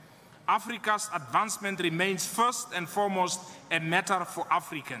prosperity. Africa's advancement remains first and foremost a matter for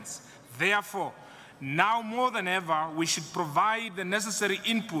Africans. Therefore, now more than ever, we should provide the necessary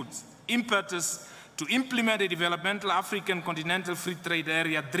impetus to implement a developmental African continental free trade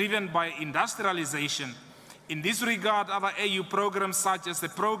area driven by industrialization. In this regard, other AU programs such as the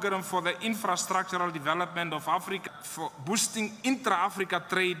Program for the Infrastructural Development of Africa for boosting intra-Africa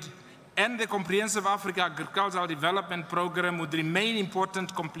trade and the Comprehensive Africa Agricultural Development Program would remain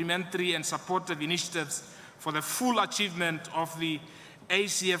important complementary and supportive initiatives for the full achievement of the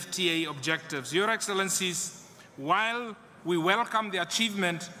ACFTA objectives. Your Excellencies, while we welcome the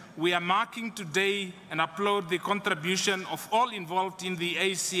achievement, we are marking today and applaud the contribution of all involved in the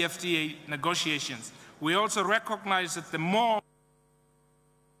ACFTA negotiations. We also recognize that the more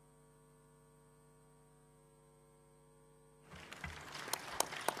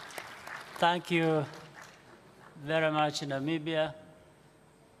Thank you very much, Namibia.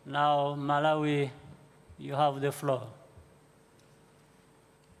 Now, Malawi, you have the floor.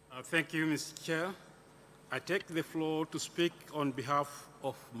 Thank you, Mr. Chair. I take the floor to speak on behalf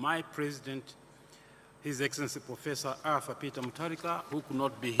of my president, His Excellency Professor Arthur Peter Mutharika, who could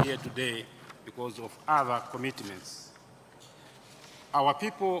not be here today because of other commitments. Our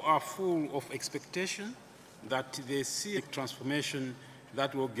people are full of expectation that they see a transformation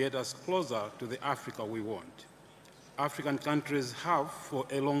that will get us closer to the Africa we want. African countries have, for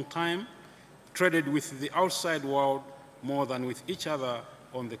a long time, traded with the outside world more than with each other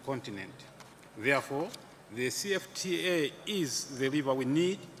on the continent. Therefore, the CFTA is the lever we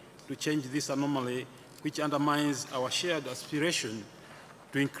need to change this anomaly which undermines our shared aspiration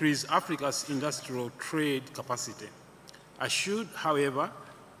to increase Africa's industrial trade capacity. I should, however,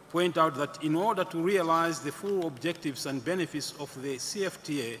 point out that in order to realize the full objectives and benefits of the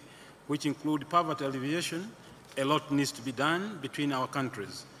CFTA, which include poverty alleviation, a lot needs to be done between our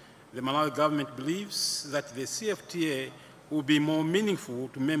countries. The Malawi government believes that the CFTA will be more meaningful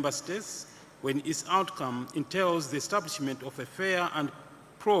to member states when its outcome entails the establishment of a fair and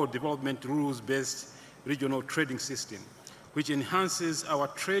pro-development rules-based regional trading system, which enhances our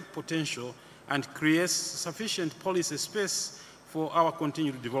trade potential and creates sufficient policy space for our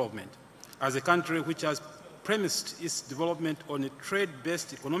continued development. As a country which has premised its development on a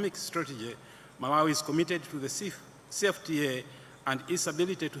trade-based economic strategy, Malawi is committed to the CFTA and its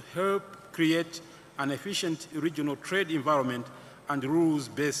ability to help create an efficient regional trade environment and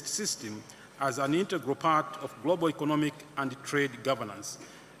rules-based system as an integral part of global economic and trade governance.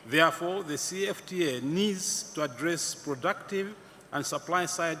 Therefore, the CFTA needs to address productive and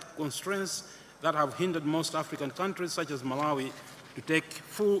supply-side constraints that have hindered most African countries, such as Malawi, to take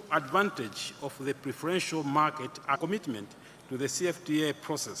full advantage of the preferential market and commitment to the CFTA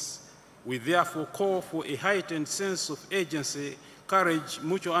process. We therefore call for a heightened sense of agency, courage,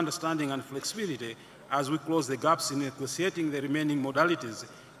 mutual understanding, and flexibility as we close the gaps in negotiating the remaining modalities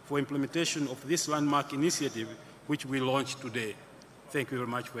for implementation of this landmark initiative, which we launched today. Thank you very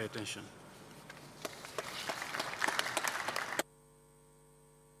much for your attention.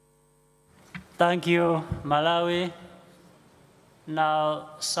 Thank you, Malawi. Now,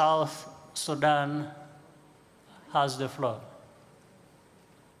 South Sudan has the floor.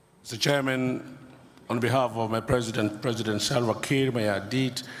 Mr. Chairman, on behalf of my President Salva Kiir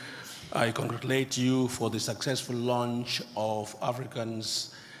Mayardit, I congratulate you for the successful launch of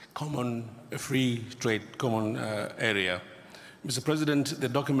Africa's common free trade common area. Mr. President, the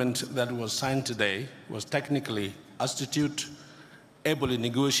document that was signed today was technically astute, ably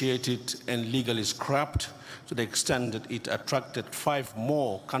negotiated, and legally scrapped to the extent that it attracted 5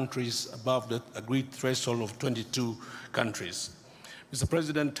 more countries above the agreed threshold of 22 countries. Mr.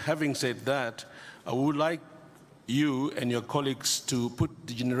 President, having said that, I would like you and your colleagues to put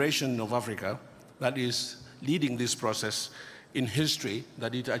the generation of Africa that is leading this process in history,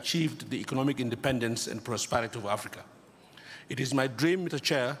 that it achieved the economic independence and prosperity of Africa. It is my dream, Mr.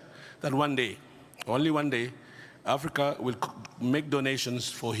 Chair, that one day, only one day, Africa will make donations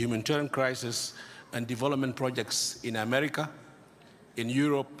for humanitarian crisis and development projects in America, in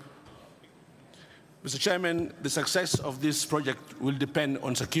Europe. Mr. Chairman, the success of this project will depend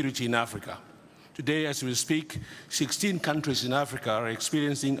on security in Africa. Today, as we speak, 16 countries in Africa are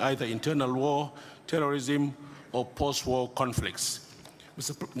experiencing either internal war, terrorism, or post-war conflicts.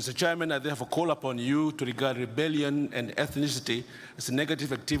 Mr. Chairman, I therefore call upon you to regard rebellion and ethnicity as a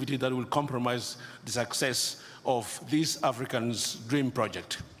negative activity that will compromise the success of this African's dream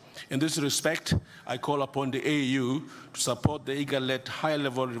project. In this respect, I call upon the AU to support the IGAD-led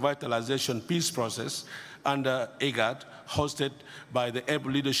high-level revitalization peace process under IGAD, hosted by the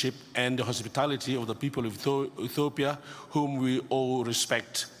able leadership and the hospitality of the people of Ethiopia, whom we all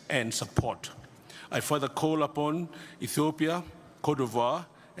respect and support. I further call upon Ethiopia, Cote d'Ivoire,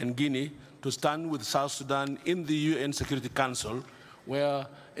 and Guinea to stand with South Sudan in the UN Security Council, where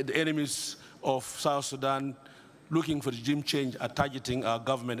the enemies of South Sudan looking for regime change are targeting our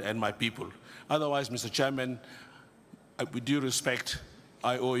government and my people. Otherwise, Mr. Chairman, with due respect,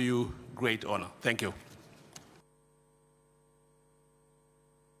 I owe you great honor. Thank you.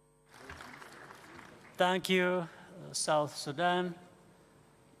 Thank you, South Sudan.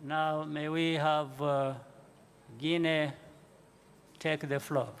 Now, may we have Guinea take the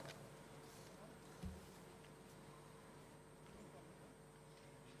floor.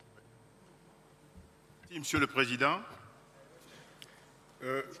 Monsieur le Président,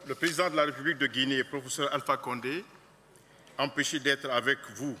 le président de la République de Guinée, professeur Alpha Condé, empêché d'être avec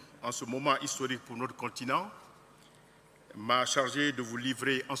vous en ce moment historique pour notre continent, m'a chargé de vous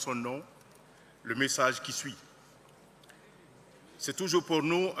livrer en son nom le message qui suit. C'est toujours pour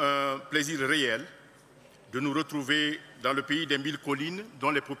nous un plaisir réel de nous retrouver dans le pays des 1000 collines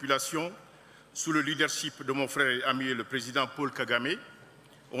dont les populations, sous le leadership de mon frère et ami le président Paul Kagame,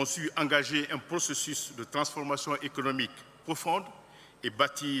 ont su engager un processus de transformation économique profonde et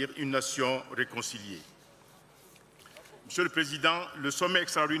bâtir une nation réconciliée. Monsieur le Président, le sommet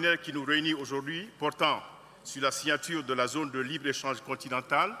extraordinaire qui nous réunit aujourd'hui, portant sur la signature de la zone de libre-échange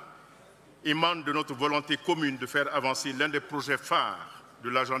continentale, émane de notre volonté commune de faire avancer l'un des projets phares de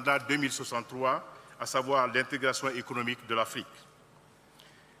l'agenda 2063, à savoir l'intégration économique de l'Afrique.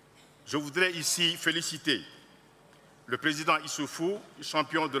 Je voudrais ici féliciter le président Issoufou,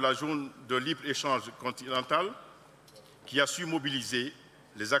 champion de la zone de libre-échange continentale, qui a su mobiliser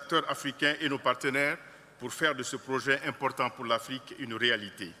les acteurs africains et nos partenaires pour faire de ce projet important pour l'Afrique une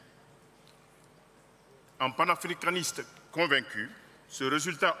réalité. En panafricaniste convaincu, ce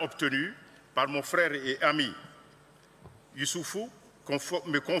résultat obtenu par mon frère et ami Youssoufou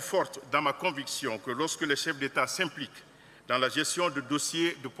me conforte dans ma conviction que lorsque les chefs d'État s'impliquent dans la gestion de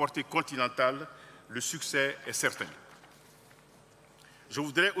dossiers de portée continentale, le succès est certain. Je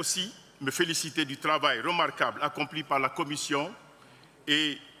voudrais aussi me féliciter du travail remarquable accompli par la Commission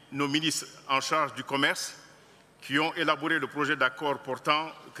et nos ministres en charge du commerce qui ont élaboré le projet d'accord portant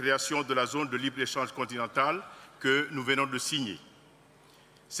création de la zone de libre-échange continentale que nous venons de signer.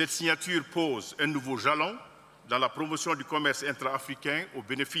 Cette signature pose un nouveau jalon dans la promotion du commerce intra-africain au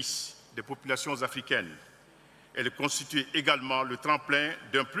bénéfice des populations africaines. Elle constitue également le tremplin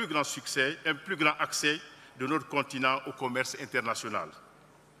d'un plus grand succès, un plus grand accès de notre continent au commerce international.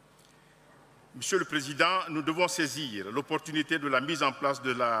 Monsieur le Président, nous devons saisir l'opportunité de la mise en place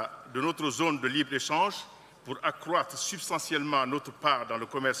de notre zone de libre-échange pour accroître substantiellement notre part dans le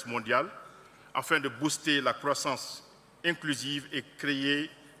commerce mondial afin de booster la croissance inclusive et créer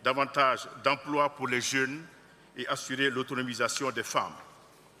davantage d'emplois pour les jeunes et assurer l'autonomisation des femmes.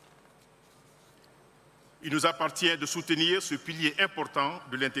 Il nous appartient de soutenir ce pilier important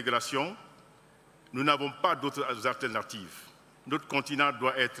de l'intégration. Nous n'avons pas d'autres alternatives. Notre continent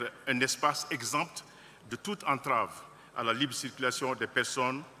doit être un espace exempt de toute entrave à la libre circulation des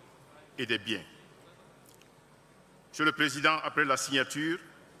personnes et des biens. Monsieur le Président, après la signature,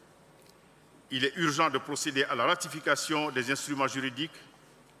 il est urgent de procéder à la ratification des instruments juridiques,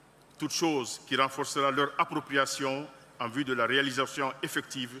 toute chose qui renforcera leur appropriation en vue de la réalisation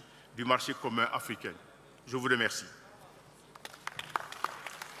effective du marché commun africain. Je vous remercie.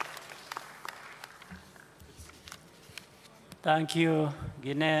 Thank you,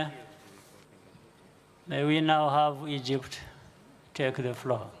 Guinea. May we now have Egypt take the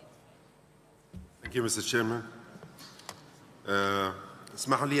floor. Thank you, Mr. Chairman.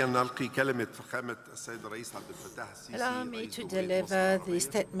 اسمحوا لي أن ألقي كلمة فخامة السيد الرئيس عبد الفتاح السيسي. Allow me to deliver the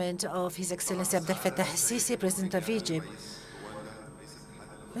statement of His Excellency Abdel Fattah al-Sisi, President of Egypt.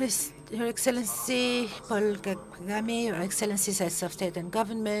 Your Excellency Paul Kagame, Your Excellencies, Heads of State and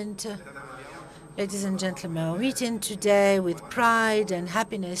Government, ladies and gentlemen, we're meeting today with pride and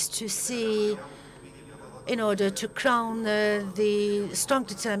happiness to see, in order to crown the strong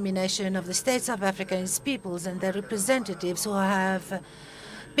determination of the states of Africa and its peoples and their representatives who have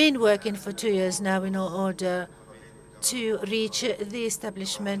been working for 2 years now in order to reach the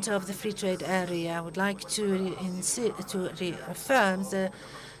establishment of the free trade area. I would like to reaffirm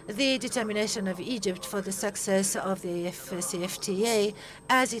the determination of Egypt for the success of the AfCFTA,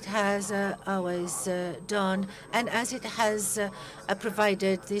 as it has always done, and as it has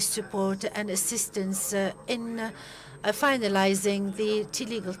provided the support and assistance in finalizing the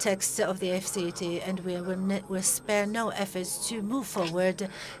legal text of the AfCFTA, and we will spare no efforts to move forward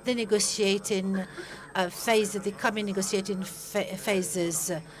the negotiating phase, the coming negotiating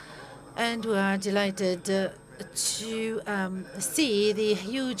phases. And we are delighted to see the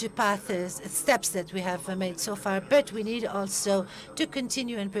huge steps that we have made so far, but we need also to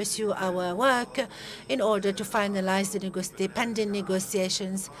continue and pursue our work in order to finalize the pending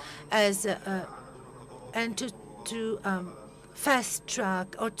negotiations and to fast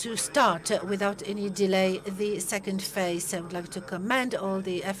track or to start without any delay the second phase. I would like to commend all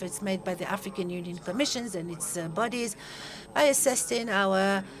the efforts made by the African Union Commissions and its bodies by assisting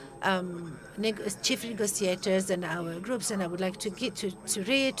our chief negotiators and our groups, and I would like to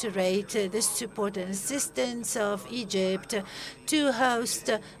reiterate the support and assistance of Egypt to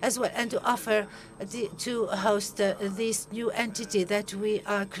host as well and to offer to host this new entity that we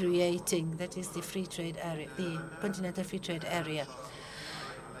are creating, that is the free trade area, the continental free trade area.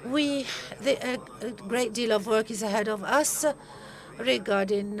 A great deal of work is ahead of us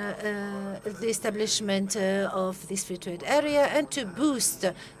regarding the establishment of this free trade area and to boost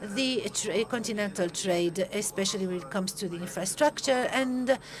the continental trade, especially when it comes to the infrastructure,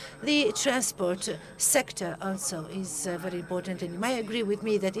 and the transport sector also is very important. And you might agree with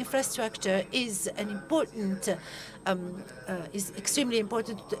me that infrastructure is an important, is extremely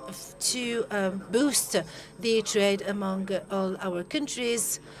important to boost the trade among all our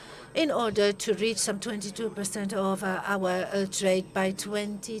countries, in order to reach some 22% of our trade by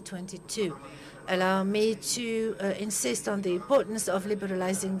 2022. Allow me to insist on the importance of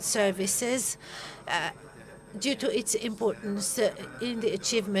liberalizing services due to its importance in the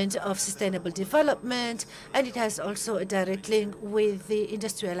achievement of sustainable development, and it has also a direct link with the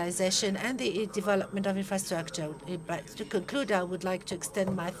industrialization and the development of infrastructure. To conclude, I would like to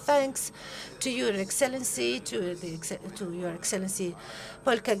extend my thanks to Your Excellency, to Your Excellency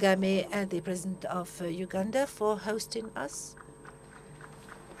Paul Kagame and the President of Uganda for hosting us.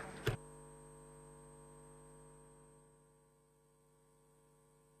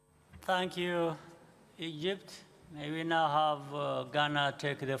 Thank you, Egypt. May we now have Ghana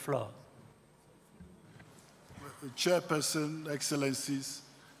take the floor. Chairperson, Excellencies,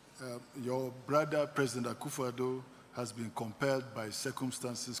 your brother, President Akufo-Addo, has been compelled by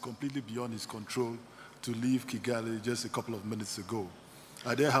circumstances completely beyond his control to leave Kigali just a couple of minutes ago.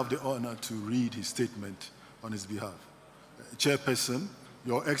 I dare have the honor to read his statement on his behalf. Chairperson,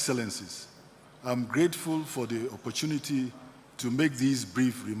 Your Excellencies, I'm grateful for the opportunity to make these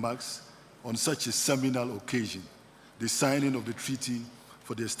brief remarks on such a seminal occasion, the signing of the treaty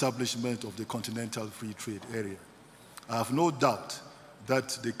for the establishment of the Continental Free Trade Area. I have no doubt that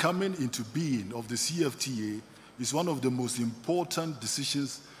the coming into being of the CFTA is one of the most important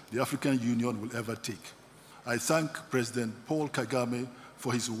decisions the African Union will ever take. I thank President Paul Kagame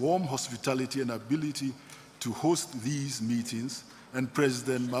for his warm hospitality and ability to host these meetings, and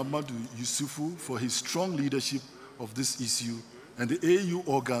President Mahamadou Yusufu for his strong leadership of this issue, and the AU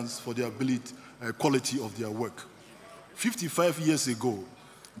organs for their quality of their work. 55 years ago,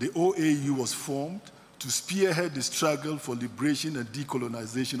 the OAU was formed to spearhead the struggle for liberation and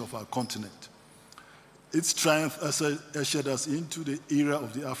decolonization of our continent. Its triumph ushered us into the era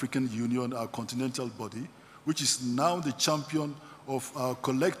of the African Union, our continental body, which is now the champion of our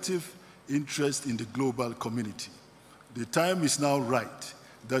collective interest in the global community. The time is now right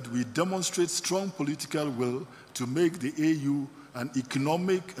that we demonstrate strong political will to make the AU an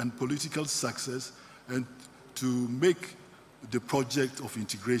economic and political success and to make the project of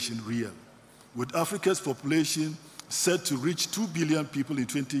integration real. With Africa's population set to reach 2 billion people in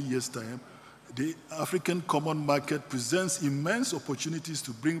 20 years' time, the African Common Market presents immense opportunities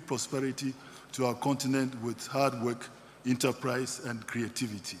to bring prosperity to our continent with hard work, enterprise, and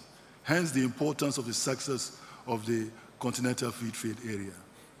creativity. Hence the importance of the success of the Continental Free Trade Area.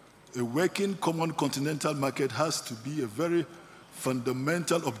 A working common continental market has to be a very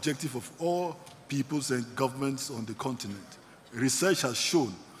fundamental objective of all peoples and governments on the continent. Research has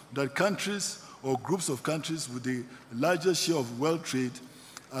shown that countries or groups of countries with the largest share of world trade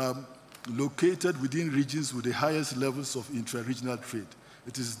are located within regions with the highest levels of intra-regional trade.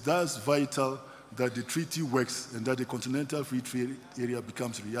 It is thus vital that the treaty works and that the Continental Free Trade Area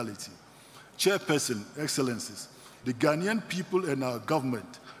becomes reality. Chairperson, Excellencies, the Ghanaian people and our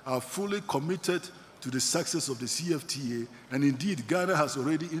government are fully committed to the success of the CFTA, and indeed Ghana has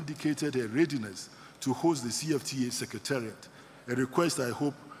already indicated a readiness to host the CFTA Secretariat, a request I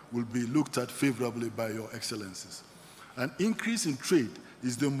hope will be looked at favorably by Your Excellencies. An increase in trade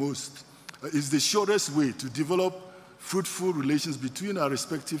is the surest way to develop fruitful relations between our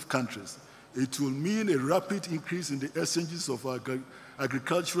respective countries. It will mean a rapid increase in the exchanges of our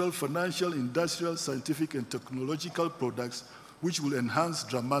agricultural, financial, industrial, scientific, and technological products, which will enhance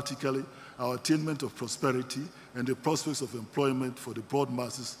dramatically our attainment of prosperity and the prospects of employment for the broad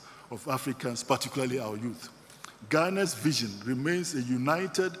masses of Africans, particularly our youth. Ghana's vision remains a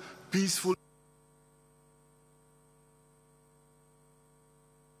united, peaceful.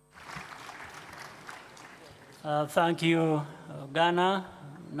 Thank you, Ghana.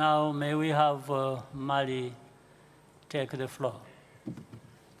 Now may we have Mali take the floor.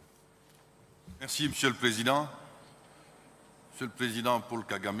 Merci, Monsieur le Président. Monsieur le Président Paul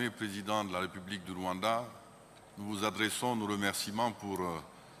Kagame, Président de la République du Rwanda, nous vous adressons nos remerciements pour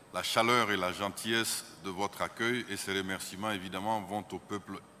la chaleur et la gentillesse de votre accueil, et ces remerciements, évidemment, vont au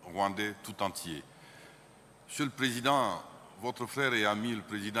peuple rwandais tout entier. Monsieur le Président, votre frère et ami, le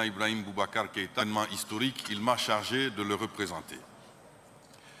Président Ibrahim Boubacar Keïta, événement historique, il m'a chargé de le représenter.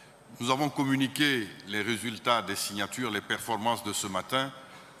 Nous avons communiqué les résultats des signatures, les performances de ce matin,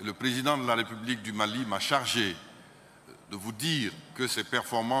 et le Président de la République du Mali m'a chargé de vous dire que ces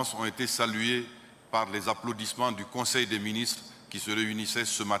performances ont été saluées par les applaudissements du Conseil des ministres qui se réunissait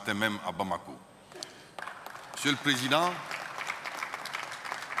ce matin même à Bamako. Monsieur le Président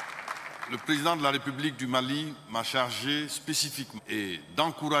de la République du Mali m'a chargé spécifiquement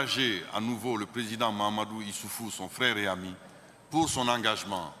d'encourager à nouveau le Président Mahamadou Issoufou, son frère et ami, pour son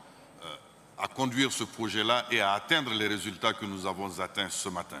engagement à conduire ce projet-là et à atteindre les résultats que nous avons atteints ce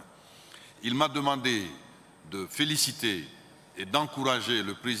matin. Il m'a demandé de féliciter et d'encourager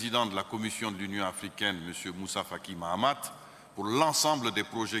le président de la Commission de l'Union africaine, M. Moussa Faki Mahamat, pour l'ensemble des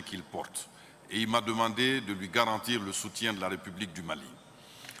projets qu'il porte. et il m'a demandé de lui garantir le soutien de la République du Mali.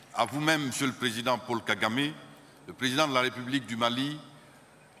 À vous-même, Monsieur le Président Paul Kagame, le Président de la République du Mali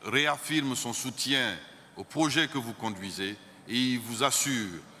réaffirme son soutien au projet que vous conduisez et il vous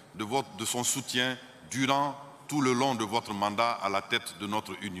assure de son soutien durant tout le long de votre mandat à la tête de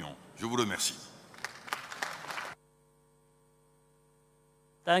notre Union. Je vous remercie.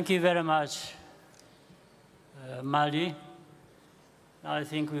 Thank you very much, Mali. Now I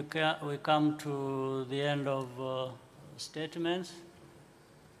think we come to the end of statements.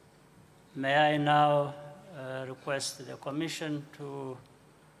 May I now request the Commission to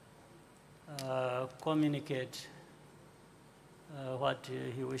communicate what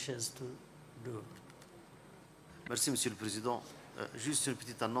he wishes to do. Merci, Monsieur le Président. Juste une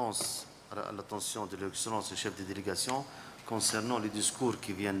petite annonce à l'attention de l'Excellence le chef de délégation concernant les discours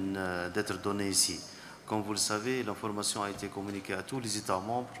qui viennent d'être donnés ici. Comme vous le savez, l'information a été communiquée à tous les États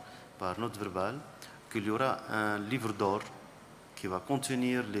membres par note verbale qu'il y aura un livre d'or qui va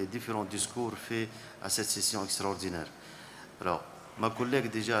contenir les différents discours faits à cette session extraordinaire. Alors, ma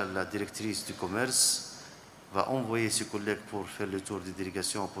collègue, déjà la directrice du commerce, va envoyer ses collègues pour faire le tour des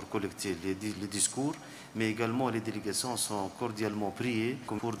délégations pour collecter les discours, mais également les délégations sont cordialement priées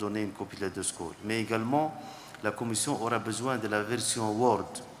pour donner une copie des discours. Mais également, la Commission aura besoin de la version Word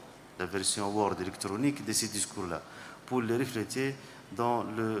électronique de ces discours-là, pour les refléter dans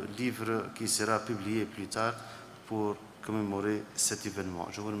le livre qui sera publié plus tard pour commémorer cet événement.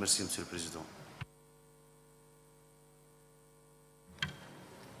 Je vous remercie, Monsieur le Président.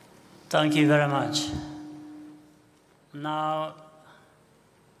 Thank you very much. Now,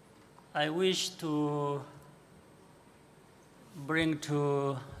 I wish to bring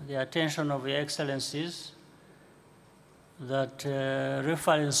to the attention of Your Excellencies that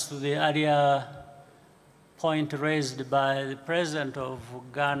reference to the earlier point raised by the President of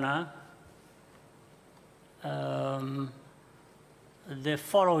Ghana, the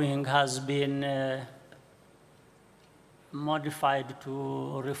following has been modified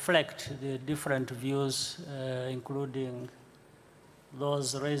to reflect the different views, including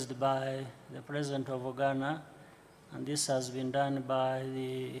those raised by the President of Ghana, and this has been done by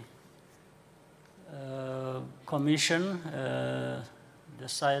the Commission, the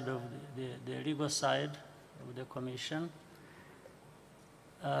side of the legal side of the Commission.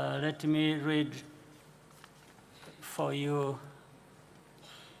 Let me read for you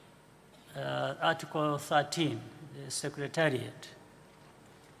Article 13, the Secretariat.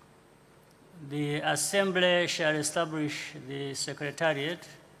 The Assembly shall establish the Secretariat,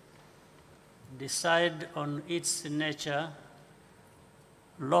 decide on its nature,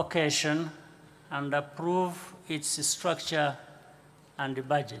 location, and approve its structure and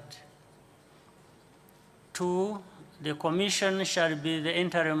budget. 2, the Commission shall be the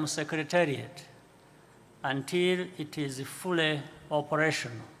interim Secretariat until it is fully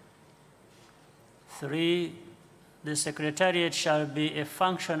operational. 3, the Secretariat shall be a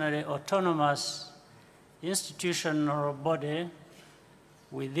functionally autonomous institutional body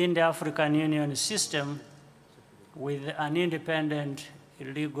within the African Union system with an independent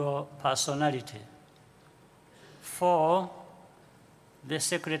legal personality. 4, the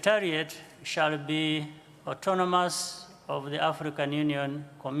Secretariat shall be autonomous of the African Union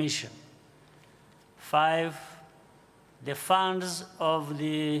Commission. 5, the funds of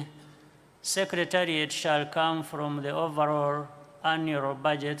the Secretariat shall come from the overall annual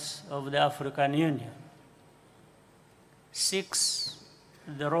budgets of the African Union. 6,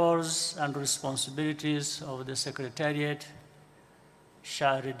 the roles and responsibilities of the Secretariat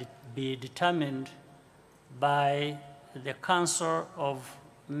shall be determined by the Council of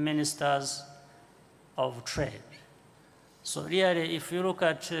Ministers of Trade. So really, if you look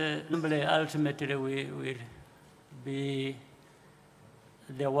at ultimately we will be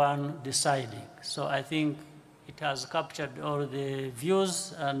the one deciding. So I think it has captured all the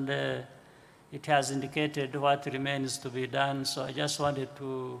views and it has indicated what remains to be done. So I just wanted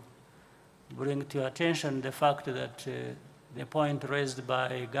to bring to your attention the fact that the point raised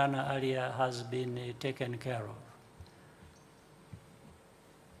by Ghana earlier has been taken care of.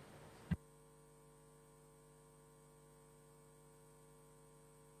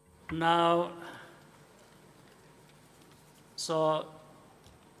 Now, so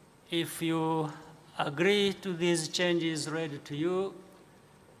if you agree to these changes read to you,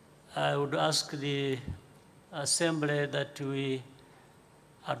 I would ask the Assembly that we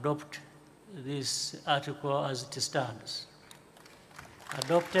adopt this article as it stands.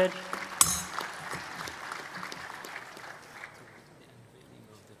 Adopted.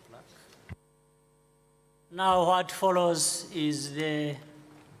 Now what follows is the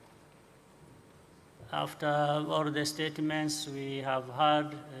After all the statements we have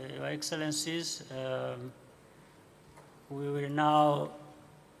heard, Your Excellencies, we will now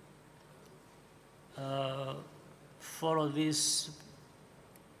follow these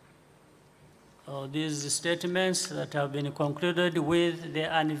statements that have been concluded with the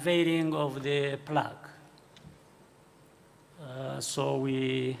unveiling of the plaque.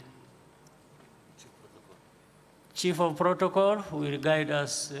 Chief of Protocol will guide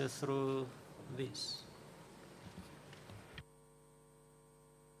us through this.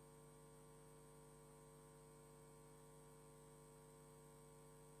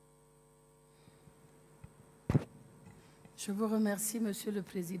 Je vous remercie, Monsieur le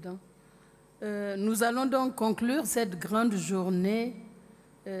Président. Nous allons donc conclure cette grande journée.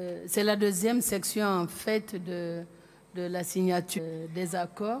 C'est la deuxième section, en fait, de la signature des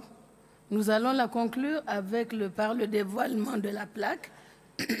accords. Nous allons la conclure par le dévoilement de la plaque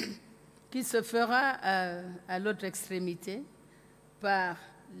qui se fera à l'autre extrémité par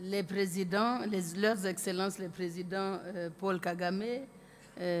les présidents, leurs excellences, les présidents Paul Kagame,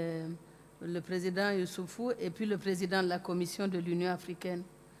 le président Youssoufou et puis le président de la Commission de l'Union africaine.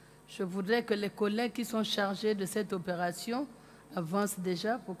 Je voudrais que les collègues qui sont chargés de cette opération avancent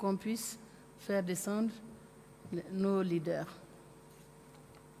déjà pour qu'on puisse faire descendre nos leaders.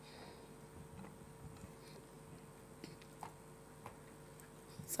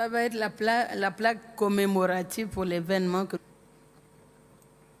 Ça va être la plaque commémorative pour l'événement que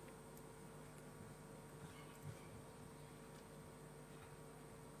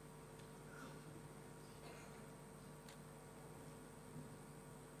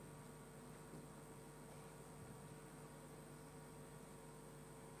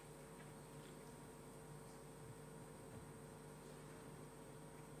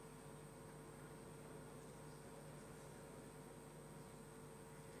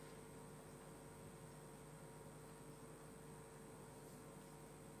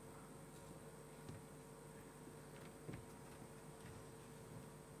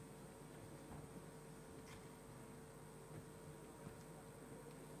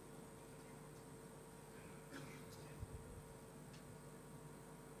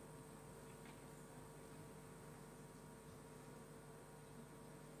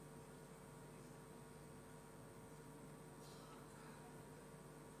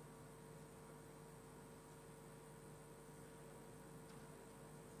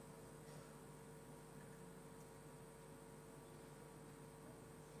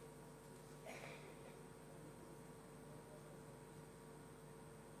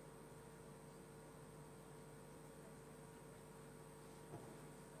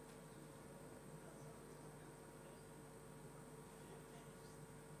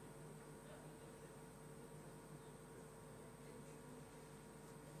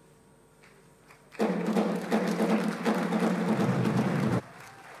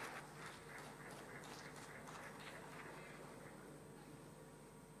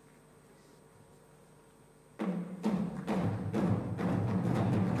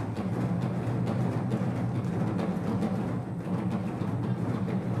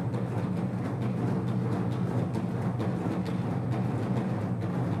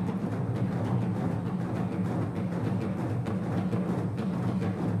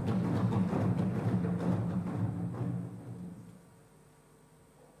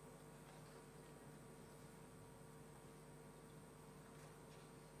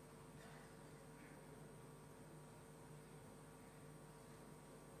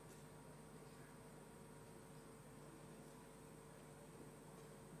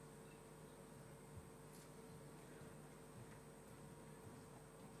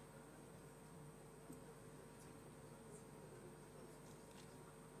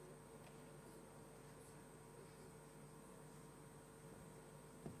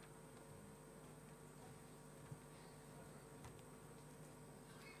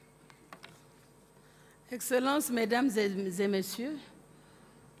Excellences, Mesdames et Messieurs,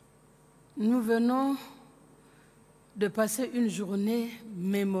 nous venons de passer une journée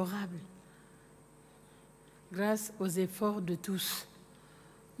mémorable grâce aux efforts de tous.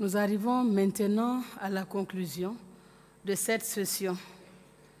 Nous arrivons maintenant à la conclusion de cette session.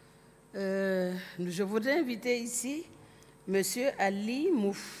 Je voudrais inviter ici M. Ali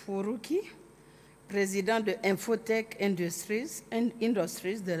Mufourouki, président de Infotech Industries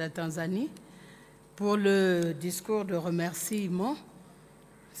de la Tanzanie, pour le discours de remerciement.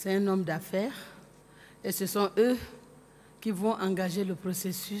 C'est un homme d'affaires et ce sont eux qui vont engager le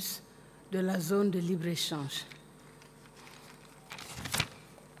processus de la zone de libre-échange.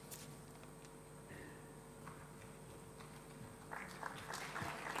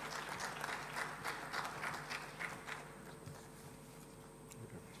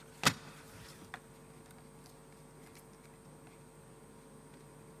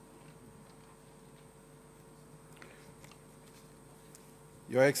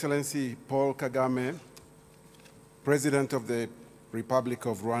 Your Excellency Paul Kagame, President of the Republic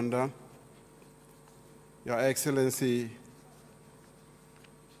of Rwanda, Your Excellency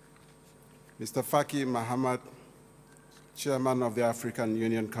Mr. Faki Mahamat, Chairman of the African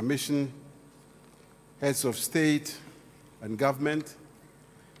Union Commission, heads of state and government,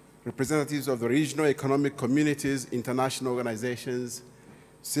 representatives of the regional economic communities, international organizations,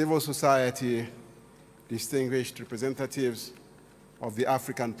 civil society, distinguished representatives of the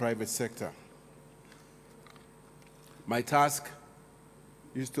African private sector. My task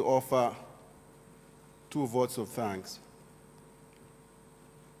is to offer 2 votes of thanks.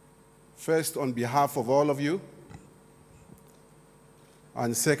 First, on behalf of all of you,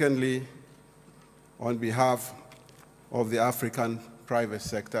 and secondly, on behalf of the African private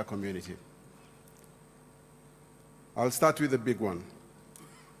sector community. I'll start with the big one.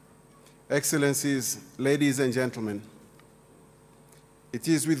 Excellencies, ladies and gentlemen, it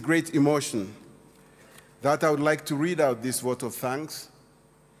is with great emotion that I would like to read out this vote of thanks,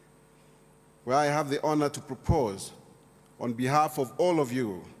 where I have the honor to propose, on behalf of all of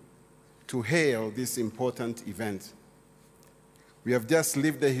you, to hail this important event. We have just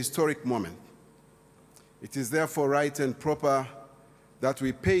lived a historic moment. It is therefore right and proper that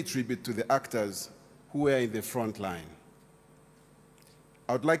we pay tribute to the actors who were in the front line.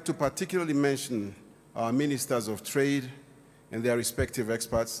 I would like to particularly mention our ministers of trade and their respective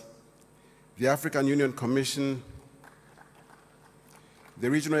experts, the African Union Commission,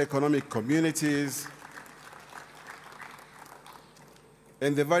 the regional economic communities,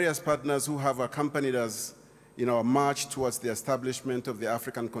 and the various partners who have accompanied us in our march towards the establishment of the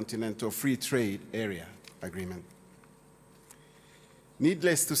African Continental Free Trade Area Agreement.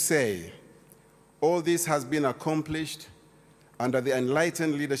 Needless to say, all this has been accomplished under the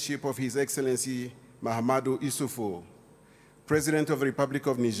enlightened leadership of His Excellency Mahamadou Issoufou, President of the Republic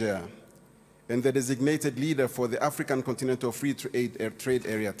of Niger, and the designated leader for the African Continental Free Trade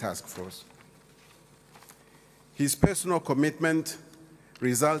Area Task Force. His personal commitment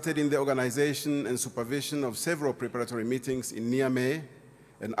resulted in the organization and supervision of several preparatory meetings in Niamey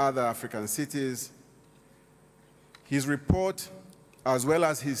and other African cities. His report, as well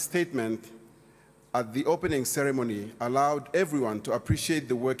as his statement at the opening ceremony, allowed everyone to appreciate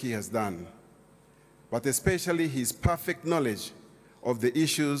the work he has done, but especially his perfect knowledge of the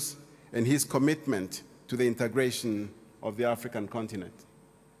issues and his commitment to the integration of the African continent.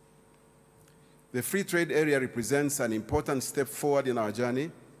 The free trade area represents an important step forward in our journey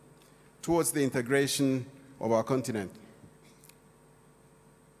towards the integration of our continent.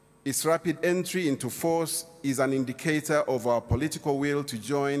 Its rapid entry into force is an indicator of our political will to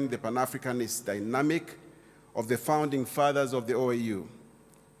join the Pan-Africanist dynamic of the founding fathers of the OAU,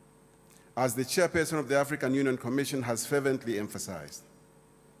 as the chairperson of the African Union Commission has fervently emphasized.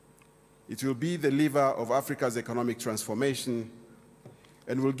 It will be the lever of Africa's economic transformation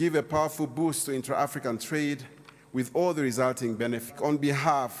and will give a powerful boost to intra-African trade with all the resulting benefits. On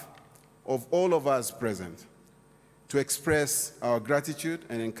behalf of all of us present, to express our gratitude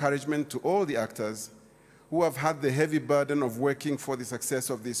and encouragement to all the actors who have had the heavy burden of working for the success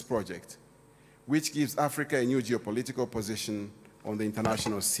of this project, which gives Africa a new geopolitical position on the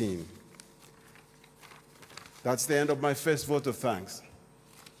international scene. That's the end of my first vote of thanks.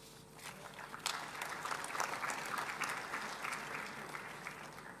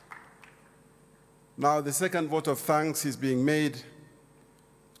 Now, the second vote of thanks is being made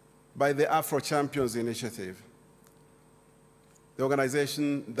by the Afro Champions Initiative, the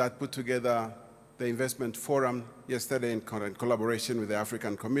organization that put together the investment forum yesterday in collaboration with the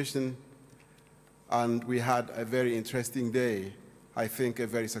African Commission, and we had a very interesting day, I think a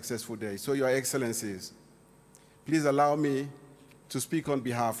very successful day. So, Your Excellencies, please allow me to speak on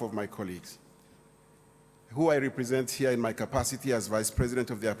behalf of my colleagues, who I represent here in my capacity as Vice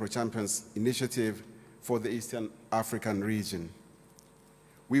President of the Afro Champions Initiative for the Eastern African region.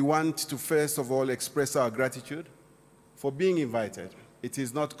 We want to first of all express our gratitude for being invited. It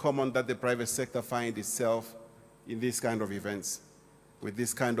is not common that the private sector finds itself in these kind of events with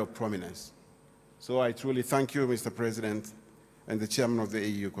this kind of prominence. So I truly thank you, Mr. President, and the Chairman of the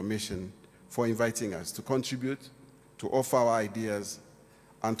AU Commission for inviting us to contribute, to offer our ideas,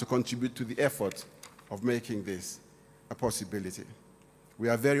 and to contribute to the effort of making this a possibility. We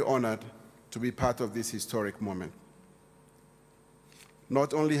are very honored to be part of this historic moment.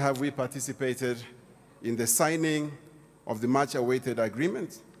 Not only have we participated in the signing of the much-awaited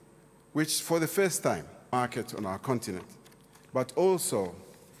agreement, which for the first time market on our continent, but also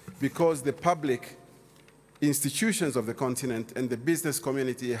because the public institutions of the continent and the business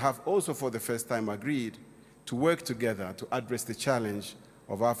community have also for the first time agreed to work together to address the challenge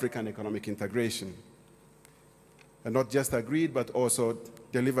of African economic integration. And not just agreed, but also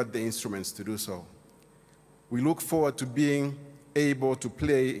delivered the instruments to do so. We look forward to being able to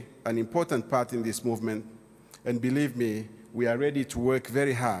play an important part in this movement, and believe me, we are ready to work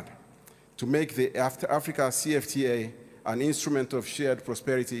very hard to make the Africa CFTA an instrument of shared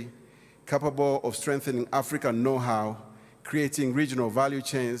prosperity, capable of strengthening African know-how, creating regional value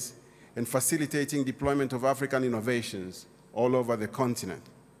chains, and facilitating deployment of African innovations all over the continent.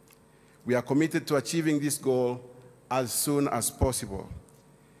 We are committed to achieving this goal as soon as possible,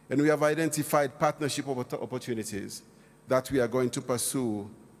 and we have identified partnership opportunities that we are going to pursue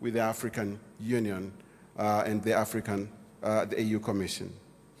with the African Union and the AU Commission.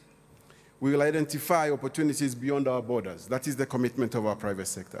 We will identify opportunities beyond our borders. That is the commitment of our private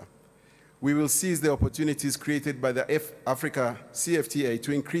sector. We will seize the opportunities created by the Africa CFTA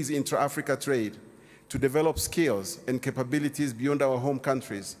to increase intra-Africa trade, to develop skills and capabilities beyond our home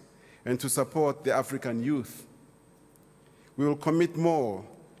countries, and to support the African youth. We will commit more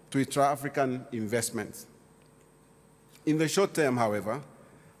to intra-African investments. In the short term, however,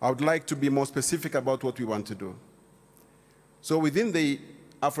 I would like to be more specific about what we want to do. So within the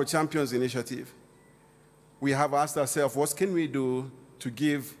Afro Champions Initiative, we have asked ourselves, what can we do to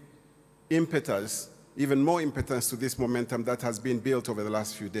give impetus, even more impetus to this momentum that has been built over the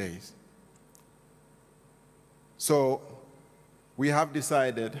last few days? So we have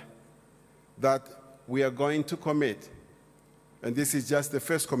decided that we are going to commit, and this is just the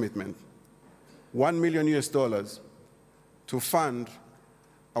first commitment, $1 million to fund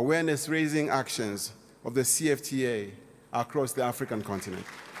awareness-raising actions of the CFTA across the African continent.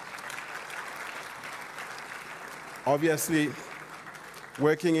 Obviously,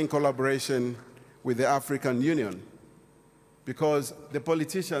 working in collaboration with the African Union, because the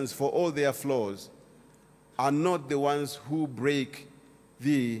politicians, for all their flaws, are not the ones who break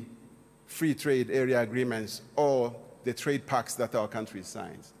the free trade area agreements or the trade pacts that our country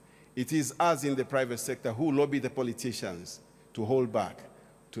signs. It is us in the private sector who lobby the politicians to hold back,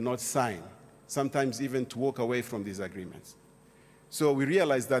 to not sign, sometimes even to walk away from these agreements. So we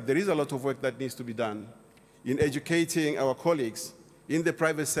realize that there is a lot of work that needs to be done in educating our colleagues in the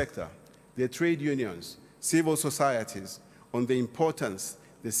private sector, the trade unions, civil societies, on the importance,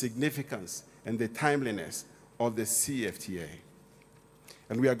 the significance, and the timeliness of the CFTA.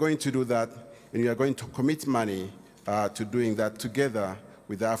 And we are going to do that, and we are going to commit money to doing that together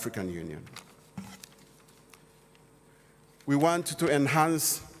with the African Union. We want to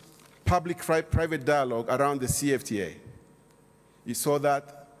enhance public-private dialogue around the CFTA. So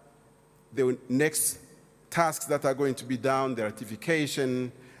that the next tasks that are going to be done, the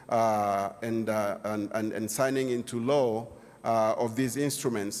ratification and signing into law of these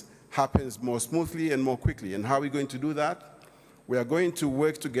instruments, happens more smoothly and more quickly. And how are we going to do that? We are going to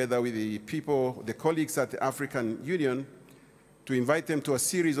work together with the people, the colleagues at the African Union, to invite them to a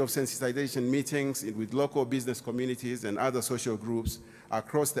series of sensitization meetings with local business communities and other social groups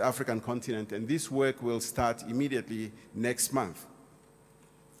across the African continent. And this work will start immediately next month.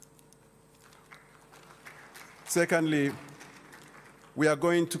 Secondly, we are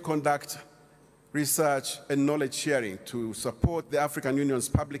going to conduct research and knowledge sharing to support the African Union's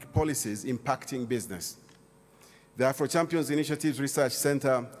public policies impacting business. The Afro Champions Initiatives Research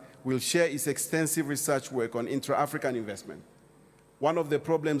Center will share its extensive research work on intra-African investment. One of the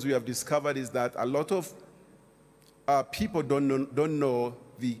problems we have discovered is that a lot of people don't know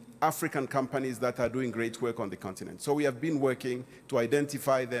the African companies that are doing great work on the continent. So we have been working to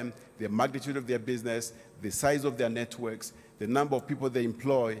identify them, the magnitude of their business, the size of their networks, the number of people they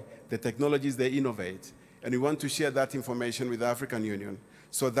employ, the technologies they innovate. And we want to share that information with the African Union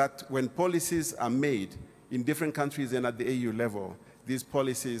so that when policies are made in different countries and at the AU level, these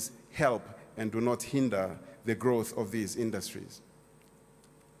policies help and do not hinder the growth of these industries.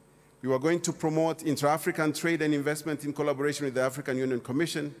 We are going to promote intra-African trade and investment in collaboration with the African Union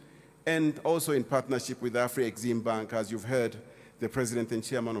Commission and also in partnership with the Afro-Exim Bank, as you've heard the president and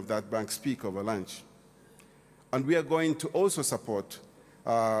chairman of that bank speak over lunch. And we are going to also support,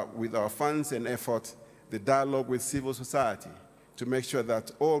 with our funds and effort, the dialogue with civil society to make sure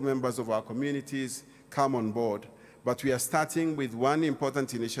that all members of our communities come on board. But we are starting with one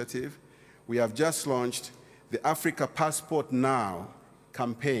important initiative. We have just launched the Africa Passport Now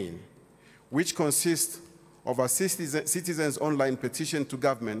campaign, which consists of a citizens' online petition to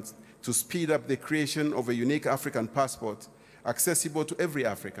government to speed up the creation of a unique African passport accessible to every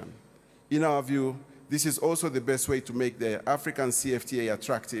African. In our view, this is also the best way to make the African CFTA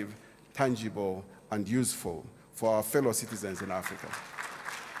attractive, tangible, and useful for our fellow citizens in Africa.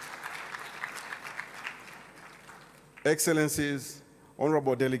 Excellencies,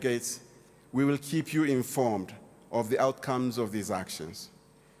 Honorable delegates, we will keep you informed of the outcomes of these actions,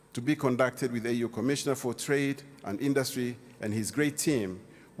 to be conducted with AU Commissioner for Trade and Industry and his great team,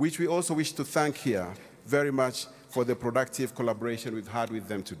 which we also wish to thank here very much for the productive collaboration we've had with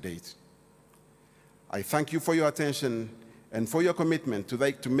them to date. I thank you for your attention and for your commitment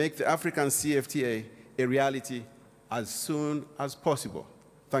to make the African CFTA a reality as soon as possible.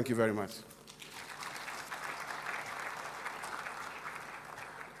 Thank you very much.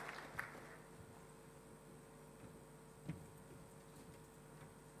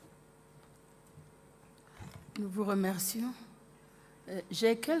 Nous vous remercions.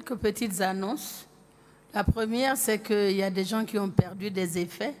 J'ai quelques petites annonces. La première, c'est qu'il y a des gens qui ont perdu des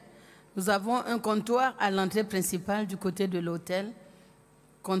effets. Nous avons un comptoir à l'entrée principale du côté de l'hôtel,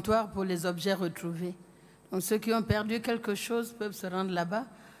 comptoir pour les objets retrouvés. Donc ceux qui ont perdu quelque chose peuvent se rendre là-bas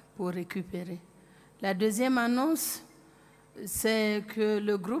pour récupérer. La deuxième annonce, c'est que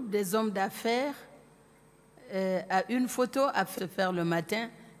le groupe des hommes d'affaires a une photo à faire le matin.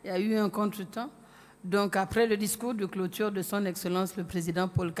 Il y a eu un contretemps. Donc après le discours de clôture de son Excellence le Président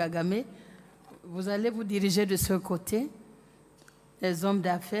Paul Kagame, vous allez vous diriger de ce côté, les hommes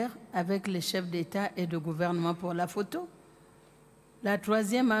d'affaires avec les chefs d'État et de gouvernement pour la photo. La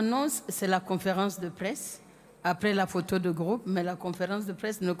troisième annonce, c'est la conférence de presse, après la photo de groupe, mais la conférence de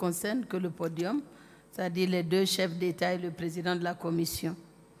presse ne concerne que le podium, c'est-à-dire les deux chefs d'État et le président de la Commission.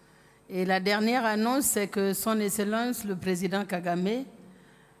 Et la dernière annonce, c'est que son Excellence, le Président Kagame,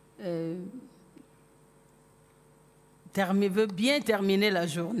 veut bien terminer la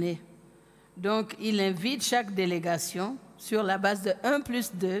journée. Donc, il invite chaque délégation, sur la base de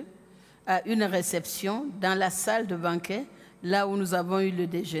 1+2, à une réception dans la salle de banquet, là où nous avons eu le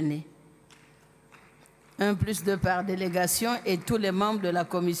déjeuner. 1+2 par délégation et tous les membres de la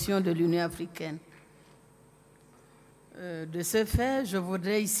Commission de l'Union africaine. De ce fait, je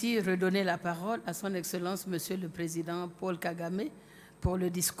voudrais ici redonner la parole à son Excellence, Monsieur le Président Paul Kagame, pour le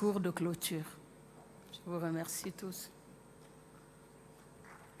discours de clôture. Je vous remercie tous.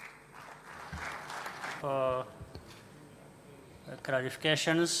 For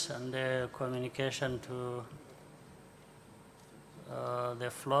clarifications and the communication to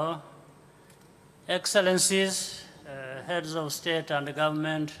the floor. Excellencies, heads of state and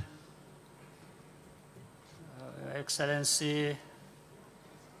government, Excellency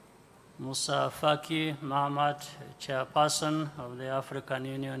Musa Faki Mahamat, Chairperson of the African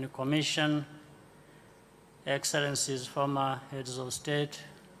Union Commission, Excellencies, former heads of state,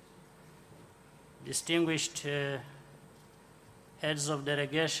 distinguished heads of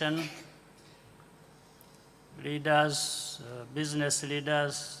delegation, leaders, business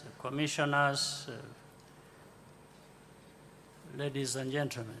leaders, commissioners, ladies and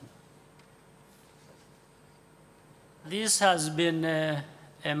gentlemen. This has been a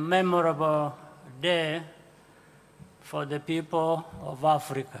memorable day for the people of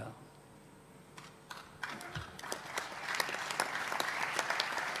Africa.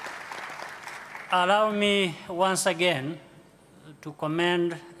 Allow me once again to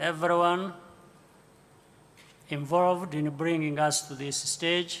commend everyone involved in bringing us to this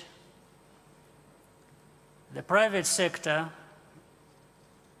stage. The private sector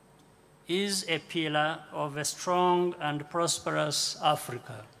is a pillar of a strong and prosperous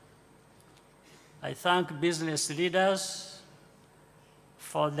Africa. I thank business leaders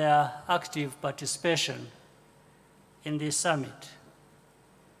for their active participation in this summit.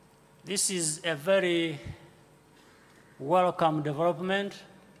 This is a very welcome development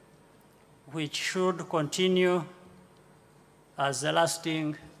which should continue as a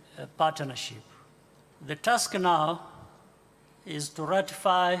lasting partnership. The task now is to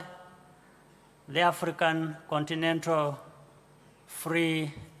ratify the African Continental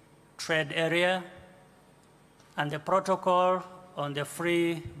Free Trade Area and the Protocol on the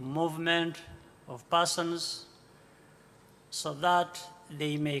Free Movement of Persons so that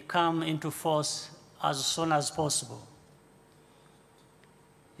they may come into force as soon as possible.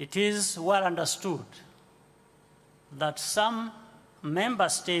 It is well understood that some member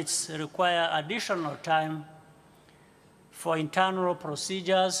states require additional time for internal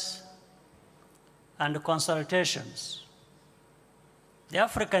procedures and consultations. The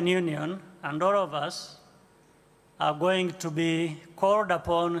African Union and all of us are going to be called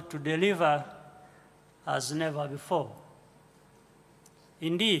upon to deliver as never before.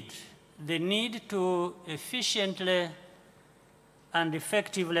 Indeed, the need to efficiently and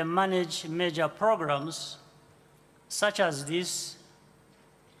effectively manage major programs such as this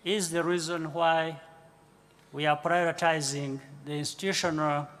is the reason why we are prioritizing the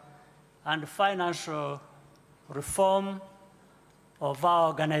institutional and financial reform of our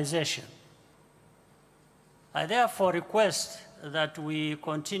organization. I therefore request that we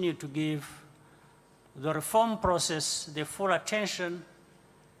continue to give the reform process the full attention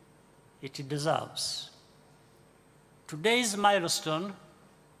it deserves. Today's milestone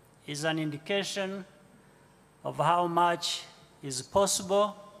is an indication of how much is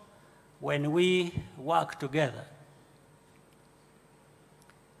possible when we work together.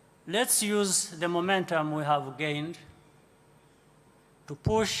 Let's use the momentum we have gained to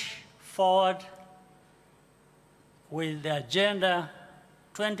push forward with the Agenda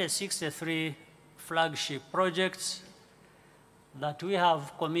 2063 flagship projects that we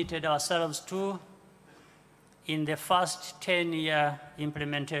have committed ourselves to in the first 10-year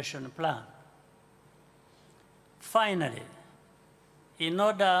implementation plan. Finally, in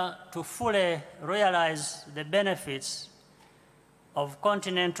order to fully realize the benefits of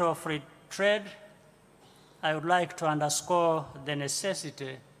continental free trade, I would like to underscore the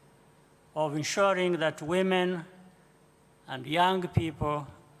necessity of ensuring that women and young people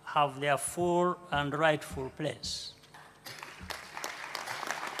have their full and rightful place.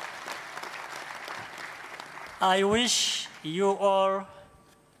 I wish you all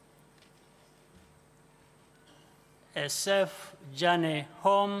a safe journey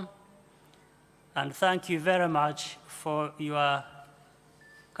home, and thank you very much for your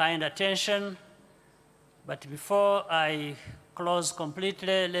kind attention. But before I close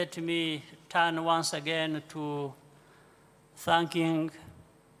completely, let me turn once again to thanking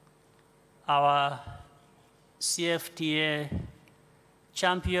our CFTA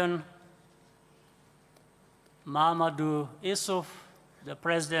champion, Mahamadou Issouf, the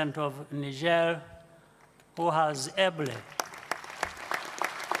president of Niger, who has ably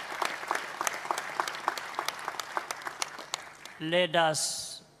led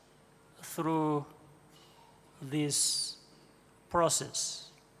us through this process.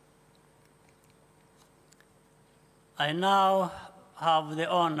 I now have the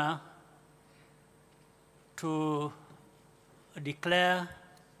honor to declare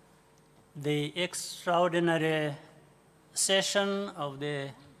the extraordinary session of the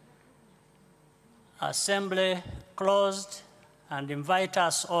Assembly closed and invite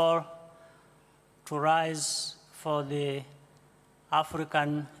us all to rise for the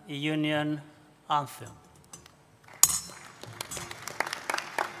African Union anthem.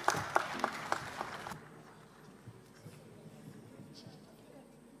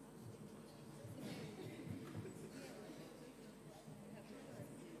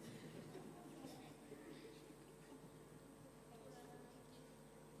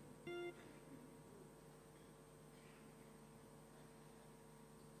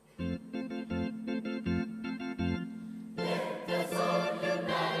 Let us all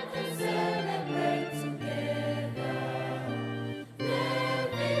unite and celebrate together.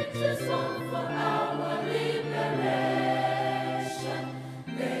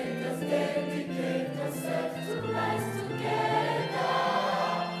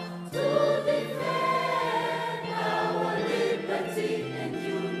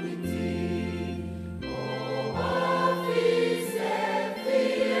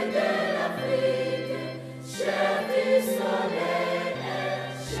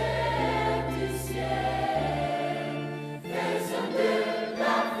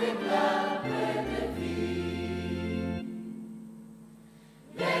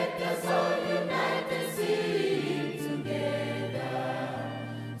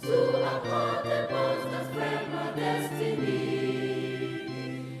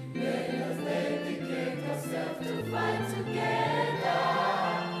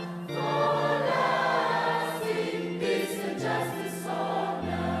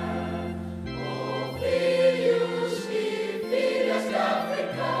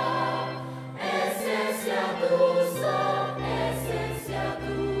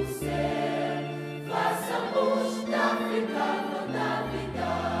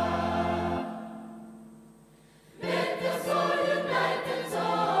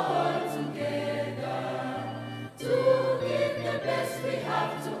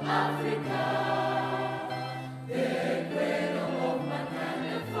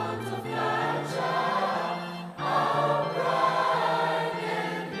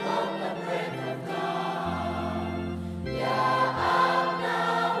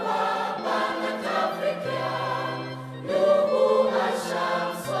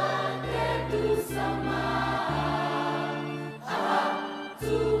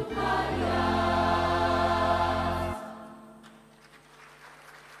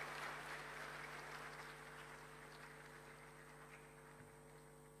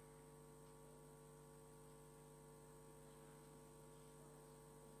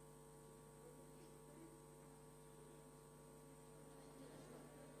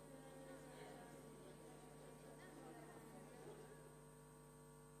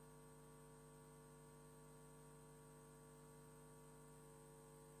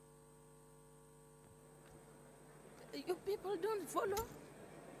 You people don't follow.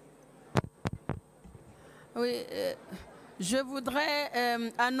 Oui, je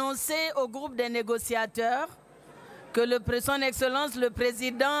voudrais annoncer au groupe des négociateurs que son Excellence le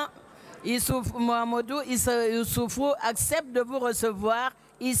Président Mohamedou Issoufou accepte de vous recevoir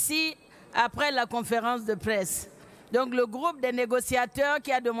ici après la conférence de presse. Donc le groupe des négociateurs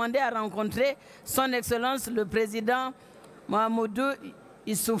qui a demandé à rencontrer son Excellence le Président Mohamedou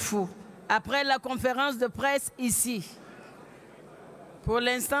Issoufou après la conférence de presse ici. Pour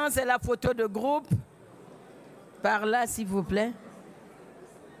l'instant, c'est la photo de groupe. Par là, s'il vous plaît.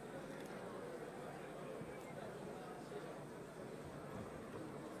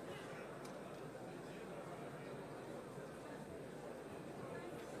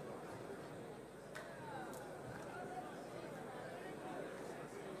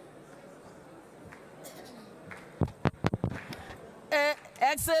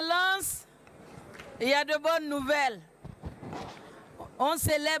 Excellence, il y a de bonnes nouvelles. On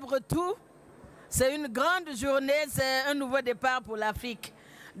célèbre tout. C'est une grande journée, c'est un nouveau départ pour l'Afrique.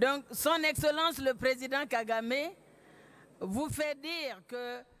 Donc, son Excellence le Président Kagame vous fait dire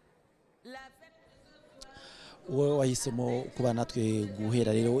que la wowe wahisemo kuba natwe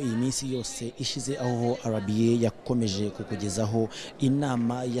guhera rero iyi minsi yose ishize aho RBA yakomeje kukugezaho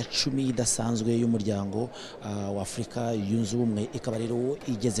inama ya 10 idasanzwe y'umuryango wa Afrika yunze ubumwe, ikaba rero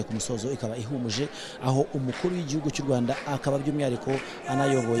igeze ku musozo, ikaba ihumuje aho umukuru w'igihugu cy'u Rwanda akaba by'umwihariko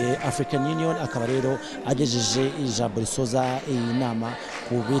anayoboye African Union, akaba rero agejeje ijambo risoza iyi nama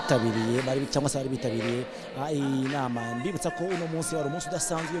ku bitabiriye cyangwa se bari bitabiriye iyi nama. Mbibutsa ko uno munsi wari umunsi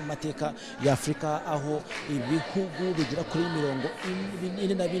udasanzwe mu mateka ya Afrika aho ibihugu bigera kuri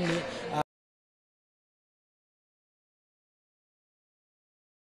 44